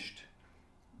finished,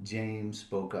 James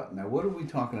spoke up. Now, what are we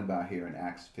talking about here in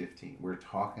Acts 15? We're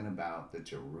talking about the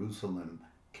Jerusalem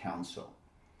Council.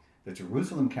 The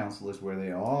Jerusalem Council is where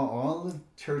they all the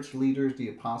church leaders, the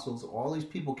apostles, all these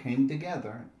people came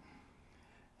together,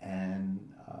 and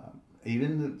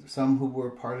even some who were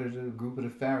part of the group of the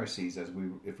Pharisees,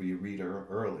 if we read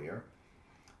earlier,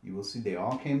 you will see they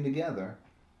all came together,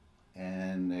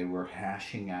 and they were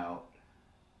hashing out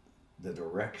the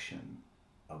direction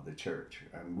of the church.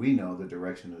 And we know the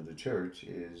direction of the church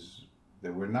is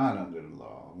that we're not under the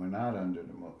law. We're not under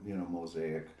the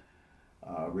Mosaic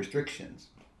restrictions.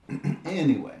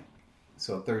 Anyway,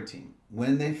 so 13.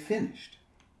 When they finished,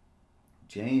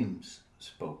 James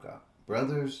spoke up.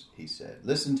 Brothers, he said,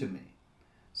 listen to me.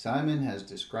 Simon has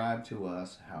described to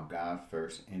us how God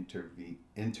first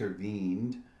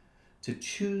intervened to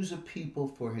choose a people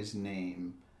for his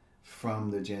name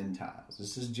from the Gentiles.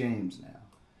 This is James now.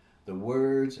 The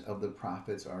words of the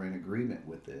prophets are in agreement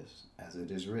with this, as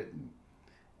it is written.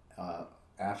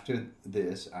 After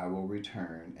this, I will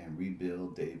return and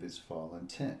rebuild David's fallen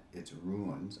tent. Its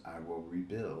ruins I will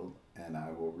rebuild, and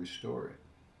I will restore it,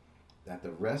 that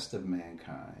the rest of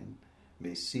mankind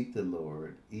may seek the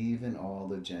Lord, even all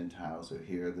the Gentiles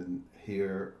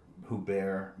who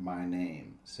bear my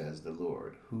name, says the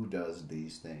Lord, who does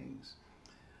these things.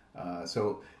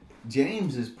 So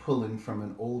James is pulling from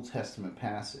an Old Testament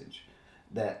passage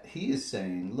that he is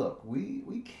saying, look,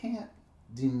 we can't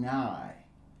deny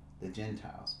the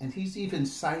Gentiles. And he's even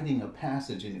citing a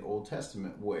passage in the Old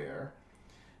Testament where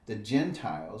the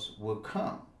Gentiles will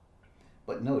come.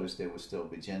 But notice there will still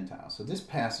be Gentiles. So this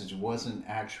passage wasn't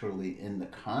actually in the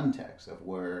context of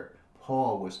where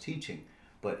Paul was teaching,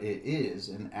 but it is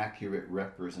an accurate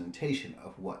representation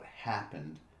of what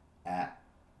happened at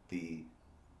the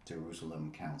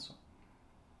Jerusalem Council.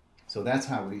 So that's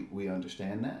how we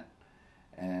understand that.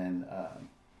 And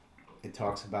it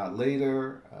talks about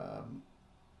later,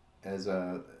 as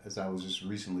I was just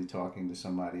recently talking to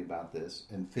somebody about this,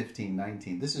 in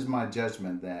 15:19, this is my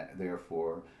judgment that,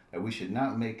 therefore, that we should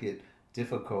not make it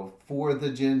difficult for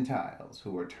the Gentiles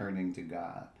who are turning to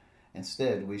God.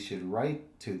 Instead, we should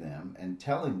write to them and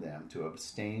telling them to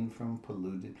abstain from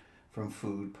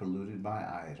food polluted by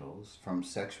idols, from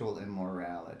sexual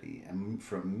immorality, and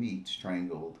from meat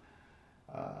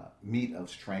of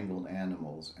strangled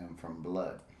animals, and from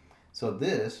blood. So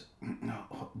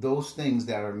those things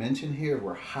that are mentioned here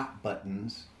were hot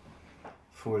buttons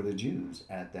for the Jews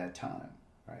at that time,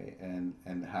 right?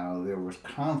 And how there was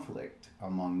conflict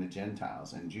among the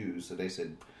Gentiles and Jews. So they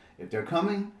said, if they're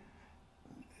coming,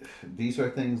 these are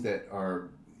things that are,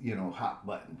 hot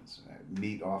buttons.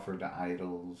 Meat offered to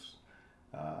idols,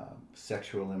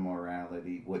 sexual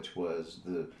immorality, which was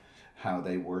how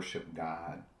they worship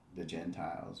God, the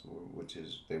Gentiles, which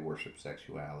is they worship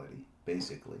sexuality,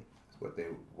 basically.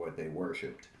 What they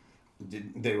worshipped.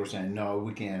 They were saying, no,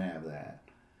 we can't have that.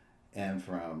 And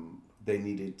they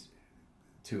needed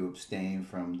to abstain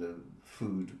from the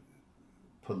food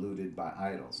polluted by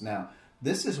idols. Now,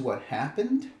 this is what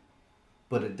happened,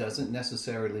 but it doesn't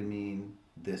necessarily mean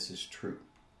this is true.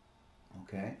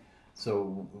 Okay?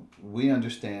 So we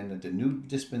understand that the new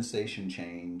dispensation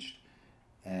changed,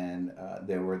 and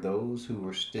there were those who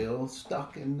were still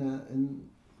stuck in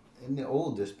the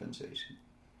old dispensation.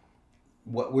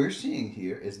 What we're seeing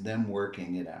here is them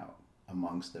working it out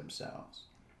amongst themselves.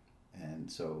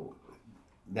 And so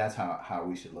that's how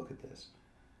we should look at this.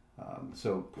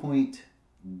 So point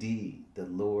D, the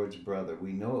Lord's brother.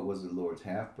 We know it was the Lord's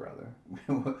half-brother.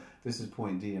 This is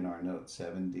point D in our notes,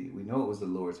 7D. We know it was the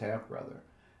Lord's half-brother.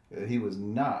 He was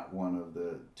not one of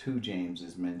the two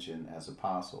Jameses mentioned as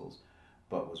apostles,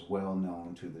 but was well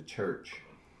known to the church.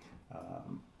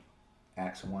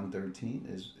 Acts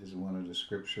 1:13 is one of the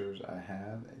scriptures I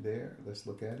have there. Let's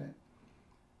look at it.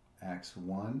 Acts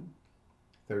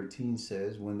 1:13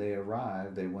 says, when they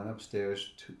arrived, they went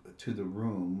upstairs to the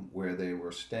room where they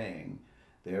were staying.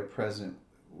 There present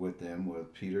with them were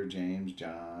Peter, James,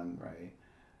 John, right?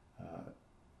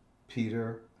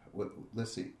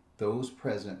 Let's see. Those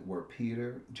present were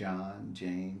Peter, John,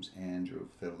 James, Andrew,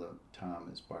 Philip,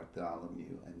 Thomas,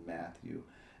 Bartholomew, and Matthew.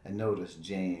 And notice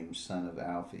James, son of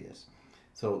Alphaeus.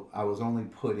 So I was only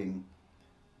putting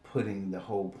the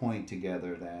whole point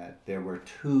together that there were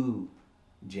two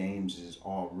Jameses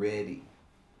already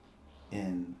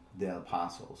in the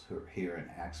apostles who are here in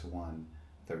Acts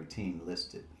 1:13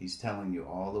 listed. He's telling you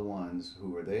all the ones who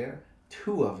were there.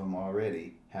 Two of them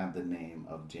already have the name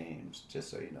of James, just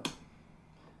so you know.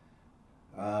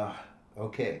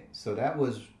 Okay, so that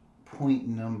was point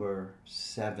number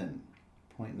 7.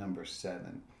 Point number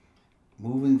 7.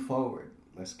 Moving forward,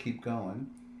 let's keep going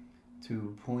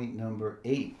to point number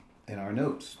 8 in our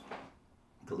notes.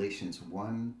 Galatians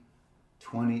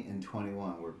 1:20 and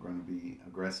 21. We're going to be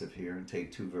aggressive here and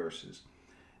take 2 verses.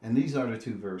 And these are the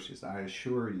 2 verses. I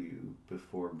assure you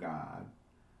before God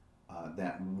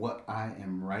that what I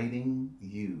am writing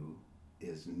you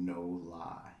is no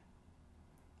lie.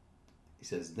 He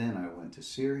says, then I went to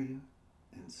Syria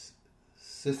and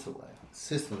Cilicia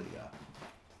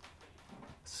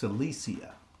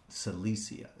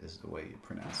is the way you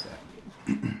pronounce that.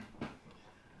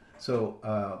 So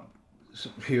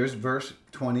here's verse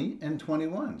 20 and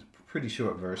 21. Pretty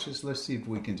short verses. Let's see if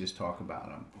we can just talk about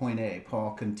them. Point A,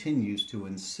 Paul continues to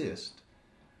insist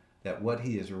that what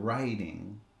he is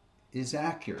writing is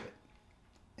accurate.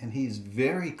 And he's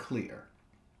very clear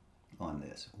on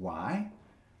this. Why?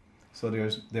 So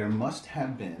there must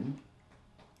have been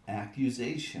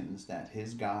accusations that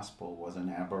his gospel was an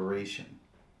aberration.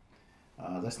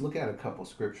 Let's look at a couple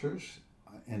scriptures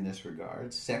in this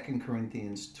regard. 2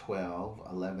 Corinthians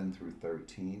 12:11 through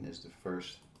 13 is the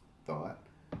first thought.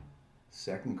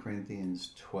 2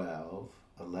 Corinthians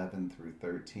 12:11 through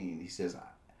 13. He says,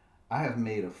 I have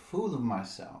made a fool of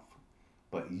myself,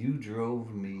 but you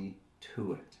drove me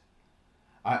to it.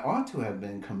 I ought to have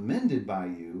been commended by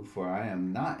you, for I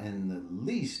am not in the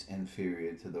least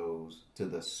inferior to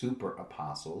the super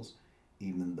apostles,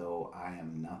 even though I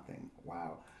am nothing.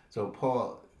 Wow. So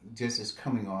Paul just is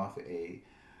coming off a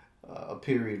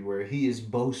period where he is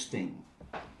boasting.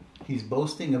 He's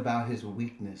boasting about his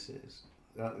weaknesses.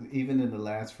 Even in the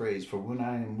last phrase, for when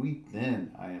I am weak,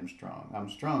 then I am strong. I'm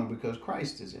strong because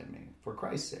Christ is in me, for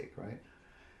Christ's sake, right?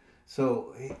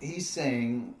 So he's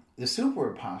saying the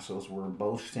super apostles were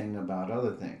boasting about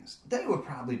other things. They were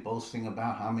probably boasting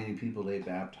about how many people they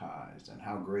baptized and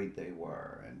how great they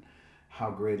were and how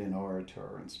great an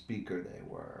orator and speaker they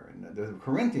were. And the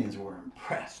Corinthians were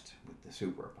impressed with the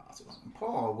super apostles. And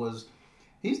Paul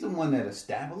he's the one that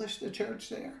established the church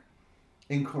there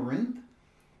in Corinth.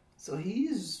 So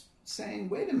he's saying,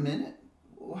 wait a minute,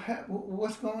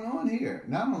 what's going on here?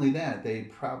 Not only that, they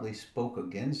probably spoke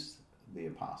against the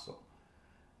apostle.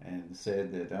 and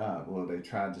said that, they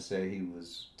tried to say he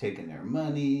was taking their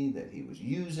money, that he was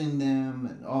using them,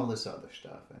 and all this other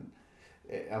stuff. And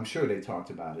I'm sure they talked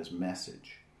about his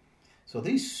message. So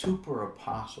these super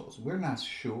apostles, we're not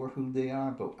sure who they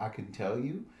are, but I can tell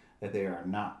you that they are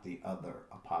not the other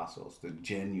apostles, the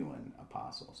genuine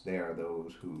apostles. They are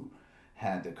those who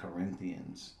had the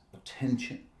Corinthians'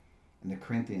 attention, and the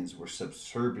Corinthians were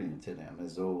subservient to them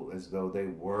as though they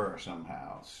were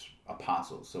somehow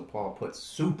apostles. So Paul puts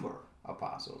super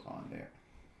apostles on there.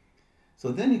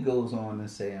 So then he goes on to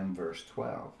say in verse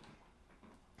 12,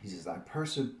 he says, I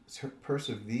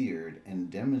persevered in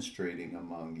demonstrating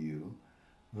among you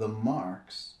the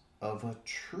marks of a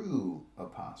true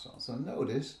apostle. So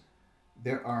notice,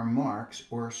 there are marks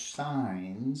or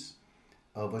signs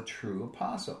of a true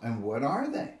apostle. And what are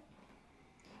they?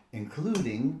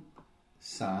 Including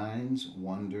signs,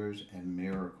 wonders, and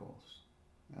miracles.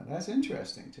 Now that's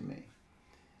interesting to me,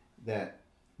 that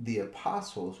the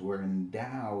apostles were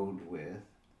endowed with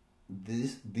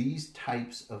these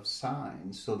types of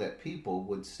signs so that people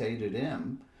would say to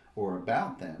them or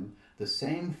about them the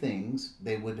same things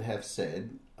they would have said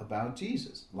about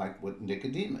Jesus, like with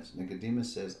Nicodemus.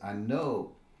 Nicodemus says,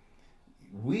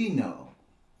 we know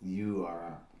you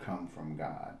are come from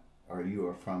God, or you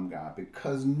are from God,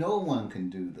 because no one can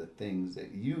do the things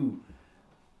that you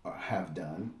have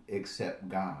done except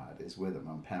God is with him.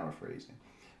 I'm paraphrasing.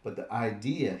 But the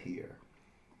idea here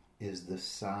is the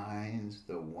signs,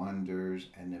 the wonders,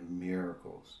 and the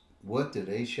miracles. What do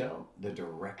they show? The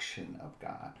direction of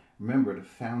God. Remember, the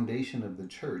foundation of the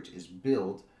church is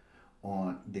built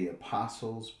on the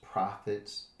apostles,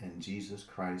 prophets, and Jesus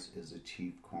Christ is the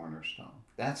chief cornerstone.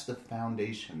 That's the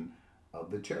foundation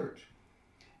of the church.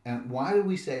 And why do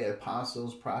we say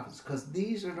apostles, prophets? Because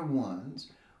these are the ones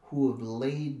who have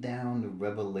laid down the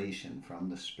revelation from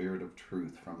the Spirit of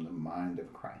truth, from the mind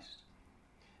of Christ.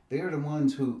 They are the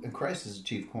ones who, and Christ is the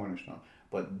chief cornerstone,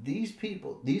 but these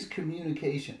people, these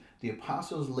communication, the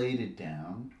apostles laid it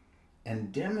down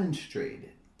and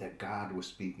demonstrated that God was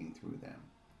speaking through them.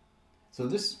 So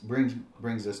this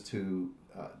brings us to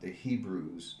the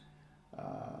Hebrews.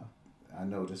 I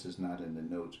know this is not in the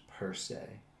notes per se,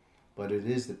 but it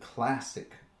is the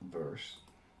classic verse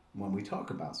when we talk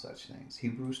about such things.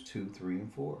 Hebrews 2, 3,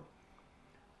 and 4.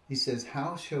 He says,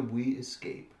 how shall we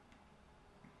escape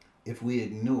if we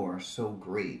ignore so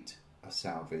great a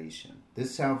salvation?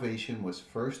 This salvation was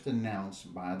first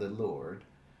announced by the Lord,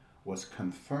 was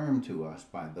confirmed to us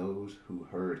by those who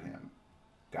heard him.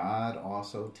 God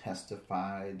also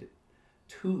testified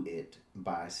to it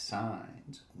by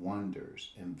signs,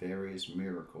 wonders, and various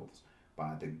miracles,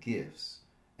 by the gifts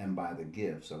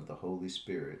of the Holy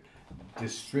Spirit,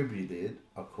 distributed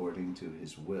according to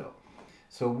his will.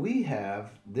 So we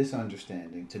have this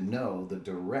understanding to know the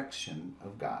direction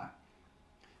of God.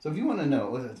 So if you want to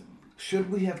know, should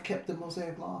we have kept the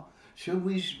Mosaic Law? Should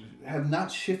we have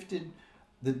not shifted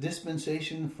the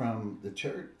dispensation from the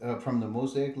church, from the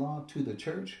Mosaic Law to the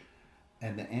church?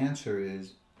 And the answer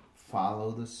is,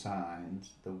 follow the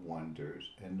signs, the wonders,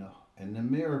 and the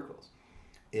miracles.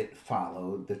 It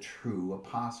followed the true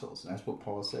apostles. And that's what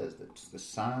Paul says, that the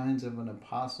signs of an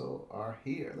apostle are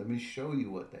here. Let me show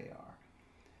you what they are.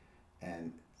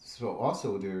 And so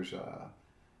also there's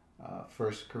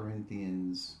 1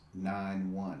 Corinthians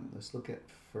 9:1. Let's look at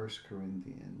 1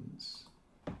 Corinthians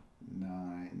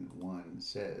 9:1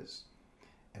 says,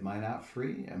 am I not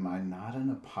free? Am I not an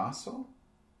apostle?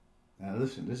 Now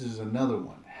listen, this is another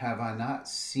one. Have I not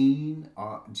seen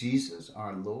Jesus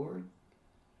our Lord?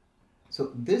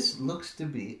 So this looks to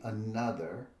be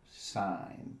another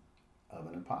sign of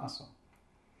an apostle.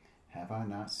 Have I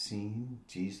not seen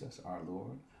Jesus our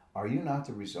Lord? Are you not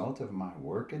the result of my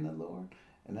work in the Lord?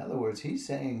 In other words, he's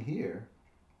saying here,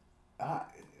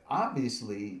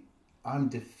 obviously, I'm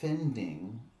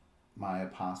defending my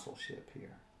apostleship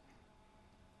here.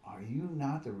 Are you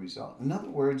not the result? In other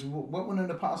words, what would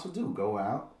an apostle do? Go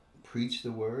out, preach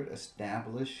the word,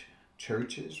 establish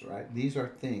churches, right? These are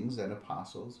things that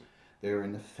apostles, they're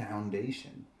in the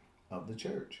foundation of the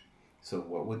church. So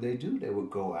what would they do? They would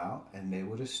go out and they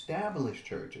would establish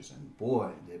churches. And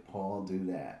boy, did Paul do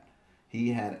that.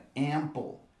 He had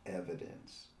ample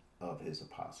evidence of his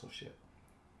apostleship.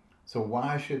 So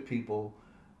why should people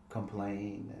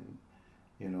complain and,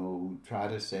 try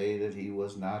to say that he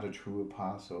was not a true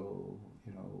apostle,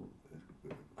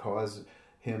 cause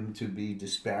him to be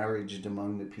disparaged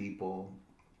among the people,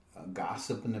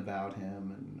 gossiping about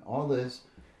him, and all this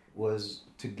was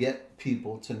to get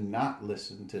people to not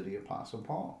listen to the Apostle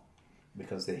Paul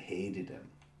because they hated him.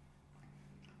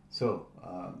 So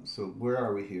where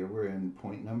are we here? We're in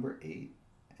point number 8,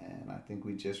 and I think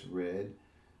we just read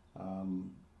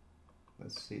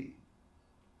Let's see.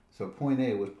 So point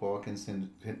A was Paul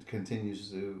continues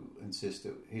to insist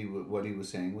that what he was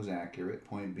saying was accurate.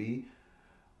 Point B,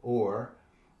 or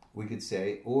we could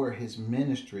say, or his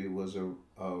ministry was a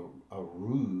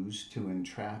ruse to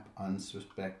entrap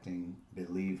unsuspecting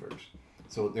believers.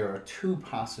 So there are two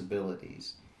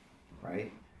possibilities,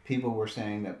 right? People were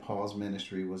saying that Paul's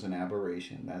ministry was an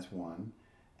aberration. That's one.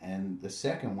 And the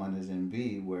second one is in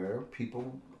B, where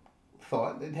people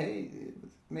thought that, hey,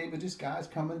 maybe this guy's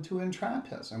coming to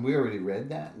entrap us. And we already read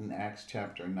that in Acts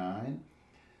chapter 9,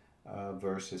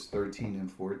 verses 13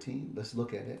 and 14. Let's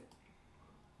look at it.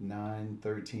 9,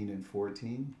 13, and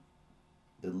 14.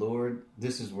 The Lord,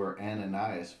 this is where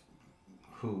Ananias,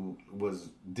 who was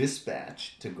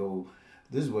dispatched to go,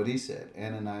 this is what he said.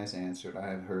 Ananias answered, I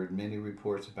have heard many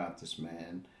reports about this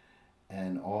man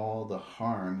and all the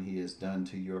harm he has done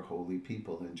to your holy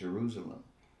people in Jerusalem.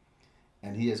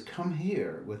 And he has come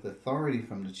here with authority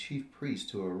from the chief priest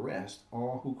to arrest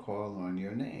all who call on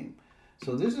your name.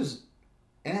 So this is,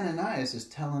 Ananias is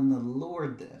telling the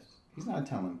Lord this. He's not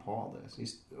telling Paul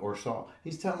this, or Saul.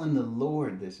 He's telling the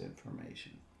Lord this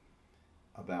information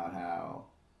about how,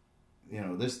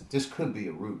 this could be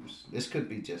a ruse. This could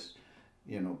be just,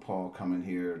 Paul coming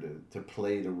here to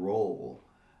play the role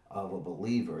of a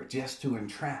believer, just to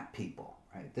entrap people,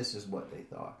 right? This is what they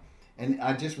thought. And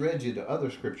I just read you the other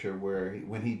scripture where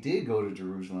when he did go to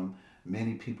Jerusalem,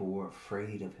 many people were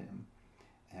afraid of him,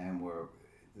 and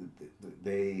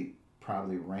they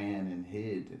probably ran and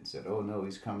hid and said, "Oh no,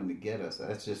 he's coming to get us.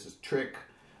 That's just a trick.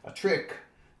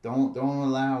 Don't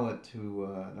allow it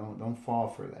to. Don't fall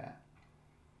for that."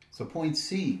 So point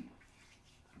C.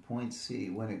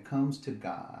 When it comes to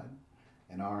God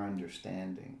and our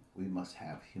understanding, we must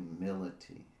have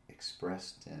humility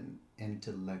expressed in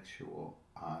intellectual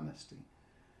honesty.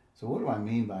 So what do I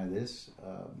mean by this?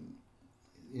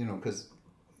 Because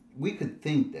we could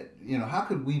think that, how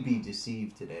could we be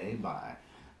deceived today by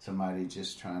somebody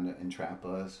just trying to entrap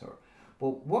us?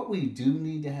 But what we do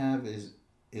need to have is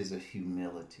a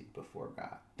humility before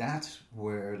God. That's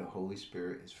where the Holy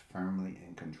Spirit is firmly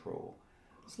in control.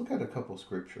 Let's look at a couple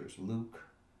scriptures. Luke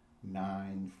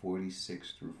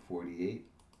 9:46 through 48.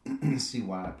 See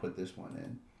why I put this one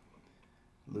in.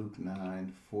 Luke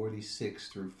 9:46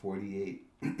 through 48.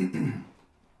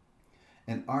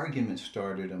 An argument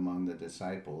started among the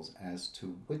disciples as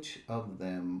to which of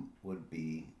them would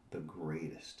be the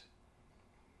greatest.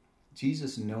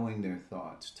 Jesus, knowing their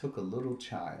thoughts, took a little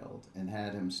child and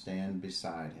had him stand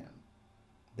beside him.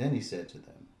 Then he said to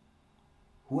them,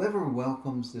 "Whoever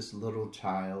welcomes this little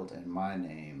child in my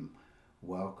name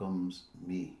welcomes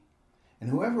me. And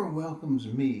whoever welcomes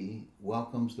me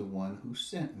welcomes the one who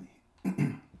sent me.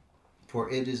 For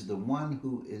it is the one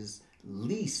who is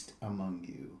least among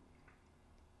you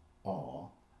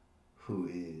all who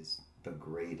is the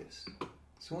greatest."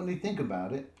 So when you think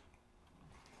about it,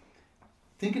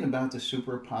 thinking about the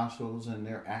super apostles and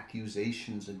their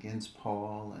accusations against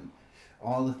Paul and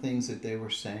all the things that they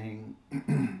were saying,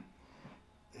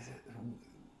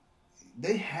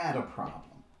 they had a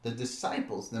problem. The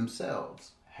disciples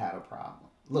themselves had a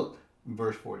problem. Look,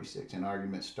 verse 46, an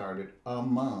argument started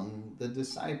among the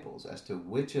disciples as to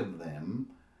which of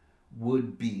them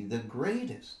would be the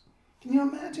greatest. Can you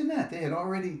imagine that? They had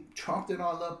already chalked it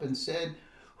all up and said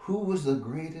who was the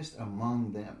greatest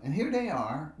among them. And here they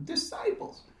are,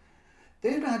 disciples.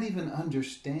 They're not even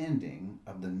understanding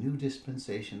of the new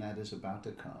dispensation that is about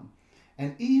to come.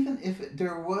 And even if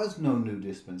there was no new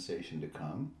dispensation to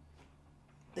come,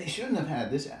 they shouldn't have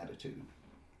had this attitude,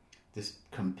 this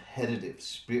competitive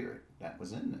spirit that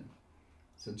was in them.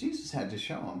 So Jesus had to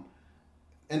show them.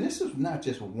 And this was not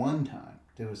just one time.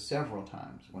 There was several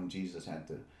times when Jesus had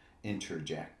to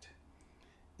interject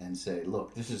and say,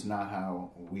 look, this is not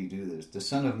how we do this. The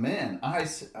Son of Man, I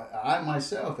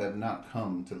myself have not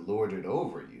come to lord it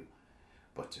over you,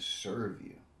 but to serve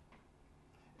you.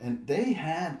 And they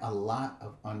had a lot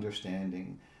of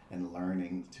understanding and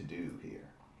learning to do here.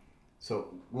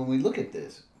 So when we look at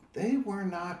this, they were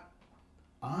not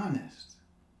honest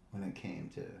when it came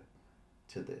to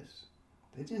this.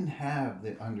 They didn't have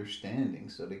the understanding,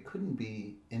 so they couldn't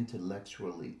be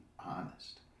intellectually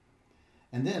honest.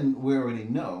 And then we already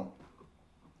know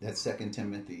that 2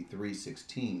 Timothy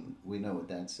 3:16, we know what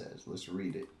that says. Let's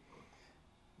read it.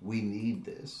 We need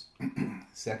this.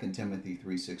 2 Timothy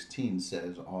 3:16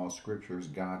 says, all scripture is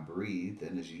God-breathed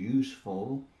and is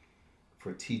useful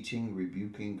for teaching,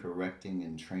 rebuking, correcting,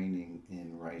 and training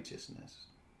in righteousness,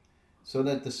 so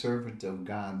that the servant of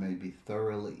God may be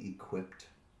thoroughly equipped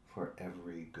for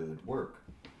every good work.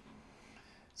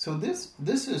 So this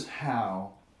is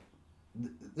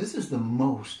the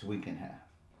most we can have.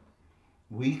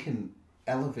 We can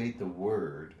elevate the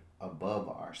word above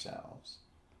ourselves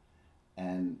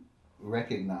and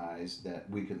recognize that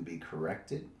we can be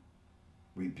corrected,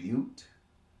 rebuked,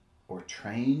 or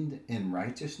trained in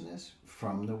righteousness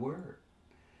from the word.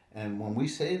 And when we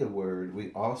say the word,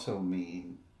 we also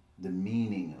mean the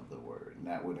meaning of the word, and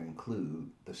that would include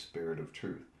the spirit of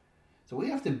truth. So we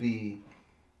have to be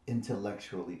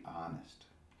intellectually honest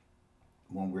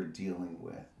when we're dealing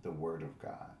with the word of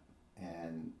God,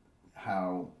 and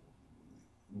how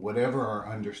whatever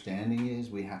our understanding is,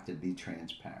 we have to be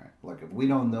transparent. Like if we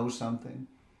don't know something,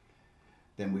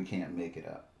 then we can't make it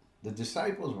up. The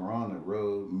disciples were on the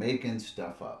road making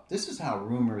stuff up. This is how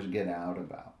rumors get out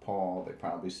about Paul. They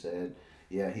probably said,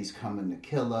 yeah, he's coming to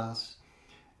kill us.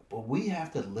 But we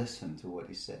have to listen to what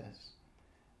he says.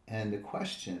 And the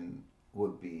question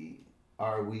would be,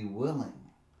 are we willing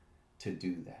to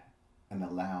do that and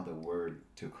allow the word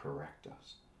to correct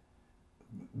us?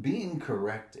 Being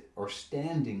corrected or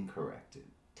standing corrected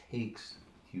takes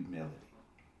humility.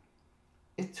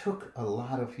 It took a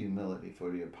lot of humility for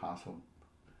the Apostle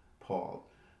Paul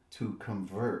to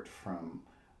convert from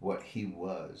what he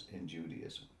was in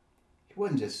Judaism. He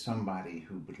wasn't just somebody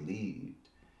who believed.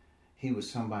 He was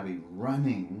somebody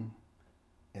running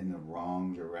in the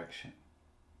wrong direction.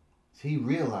 He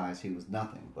realized he was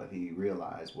nothing, but he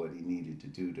realized what he needed to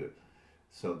do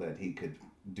so that he could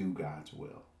do God's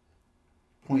will.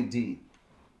 Point D,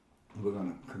 we're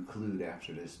going to conclude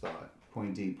after this thought.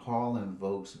 Point D, Paul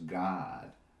invokes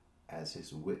God as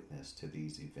his witness to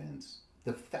these events.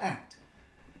 The fact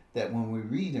that when we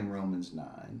read in Romans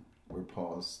 9, where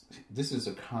this is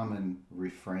a common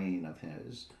refrain of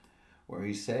his, where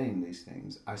he's saying these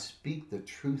things, I speak the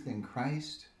truth in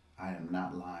Christ, I am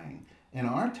not lying. In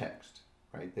our text,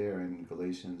 right there in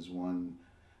Galatians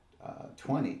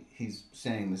 1:20, he's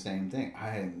saying the same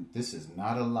thing. This is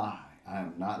not a lie. I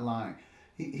am not lying.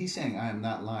 He's saying, I am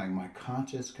not lying. My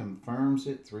conscience confirms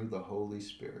it through the Holy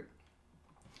Spirit.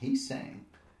 He's saying,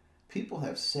 people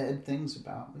have said things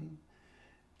about me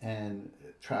and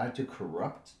tried to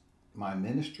corrupt my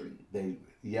ministry.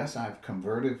 Yes, I've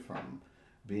converted from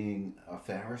being a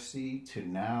Pharisee to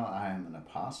now I am an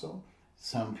apostle.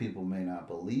 Some people may not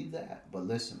believe that, but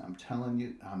listen, I'm telling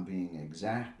you, I'm being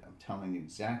exact. I'm telling you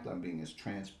exactly. I'm being as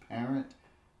transparent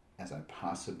as I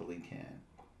possibly can.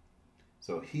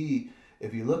 So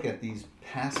if you look at these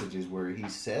passages where he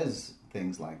says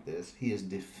things like this, he is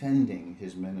defending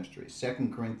his ministry.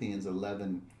 2 Corinthians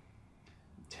 11,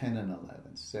 10 and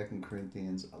 11. 2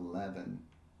 Corinthians 11,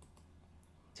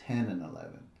 10 and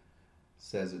 11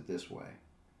 says it this way.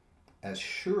 As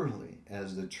surely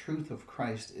as the truth of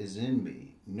Christ is in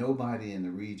me, nobody in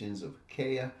the regions of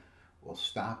Achaia will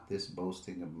stop this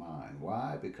boasting of mine.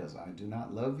 Why? Because I do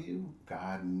not love you.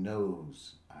 God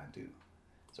knows I do.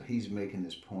 So he's making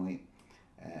this point,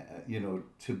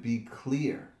 to be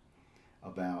clear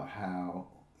about how,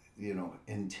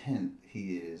 intent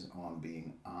he is on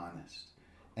being honest.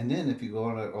 And then if you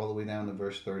go all the way down to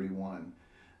verse 31,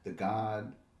 the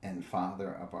God and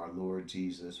Father of our Lord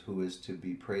Jesus, who is to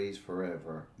be praised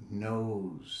forever,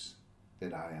 knows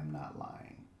that I am not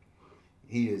lying.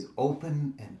 He is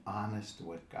open and honest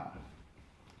with God.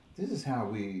 This is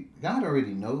how God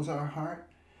already knows our heart,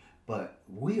 but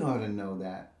we ought to know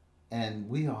that, and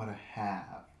we ought to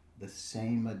have the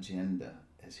same agenda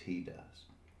as he does.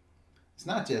 It's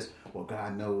not just, well,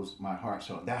 God knows my heart,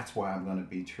 so that's why I'm going to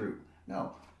be true.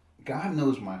 No, God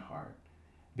knows my heart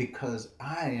because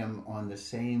I am on the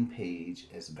same page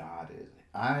as God is.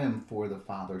 I am for the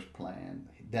Father's plan.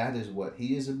 That is what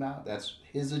he is about. That's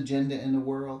his agenda in the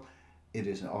world. It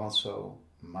is also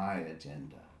my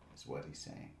agenda, is what he's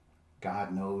saying.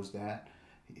 God knows that.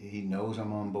 He knows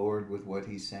I'm on board with what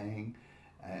he's saying,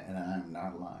 and I'm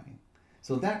not lying.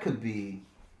 So that could be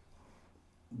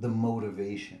the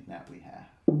motivation that we have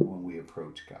when we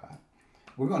approach God.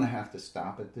 We're going to have to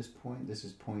stop at this point. This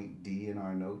is point D in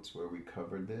our notes where we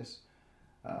covered this.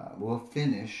 We'll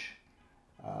finish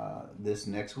this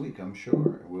next week, I'm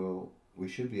sure. We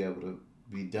should be able to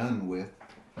be done with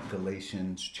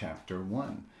Galatians chapter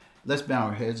 1. Let's bow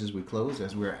our heads as we close,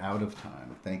 as we're out of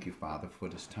time. Thank you, Father, for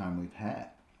this time we've had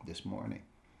this morning.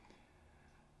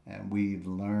 And we've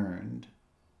learned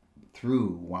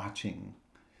through watching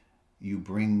you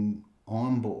bring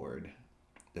on board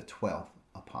the 12th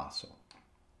apostle.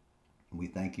 We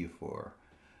thank you for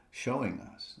showing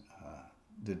us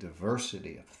the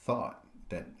diversity of thought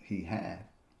that he had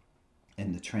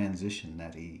and the transition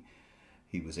that he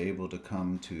was able to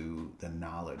come to the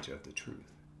knowledge of the truth.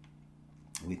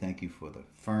 We thank you for the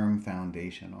firm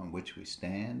foundation on which we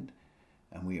stand,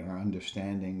 and we are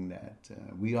understanding that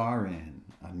we are in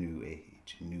a new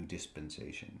age, a new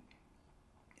dispensation.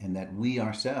 and that we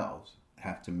ourselves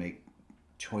have to make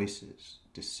choices,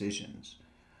 decisions.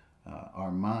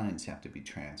 Our minds have to be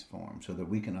transformed so that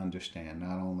we can understand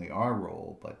not only our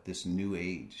role, but this new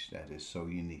age that is so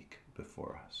unique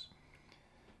before us.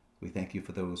 We thank you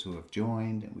for those who have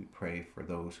joined, and we pray for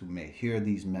those who may hear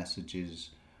these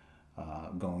messages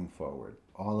going forward.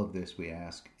 All of this we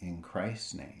ask in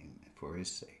Christ's name, for his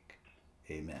sake.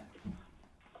 Amen.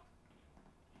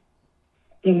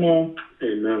 Amen.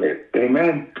 Amen.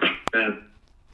 Amen. Amen.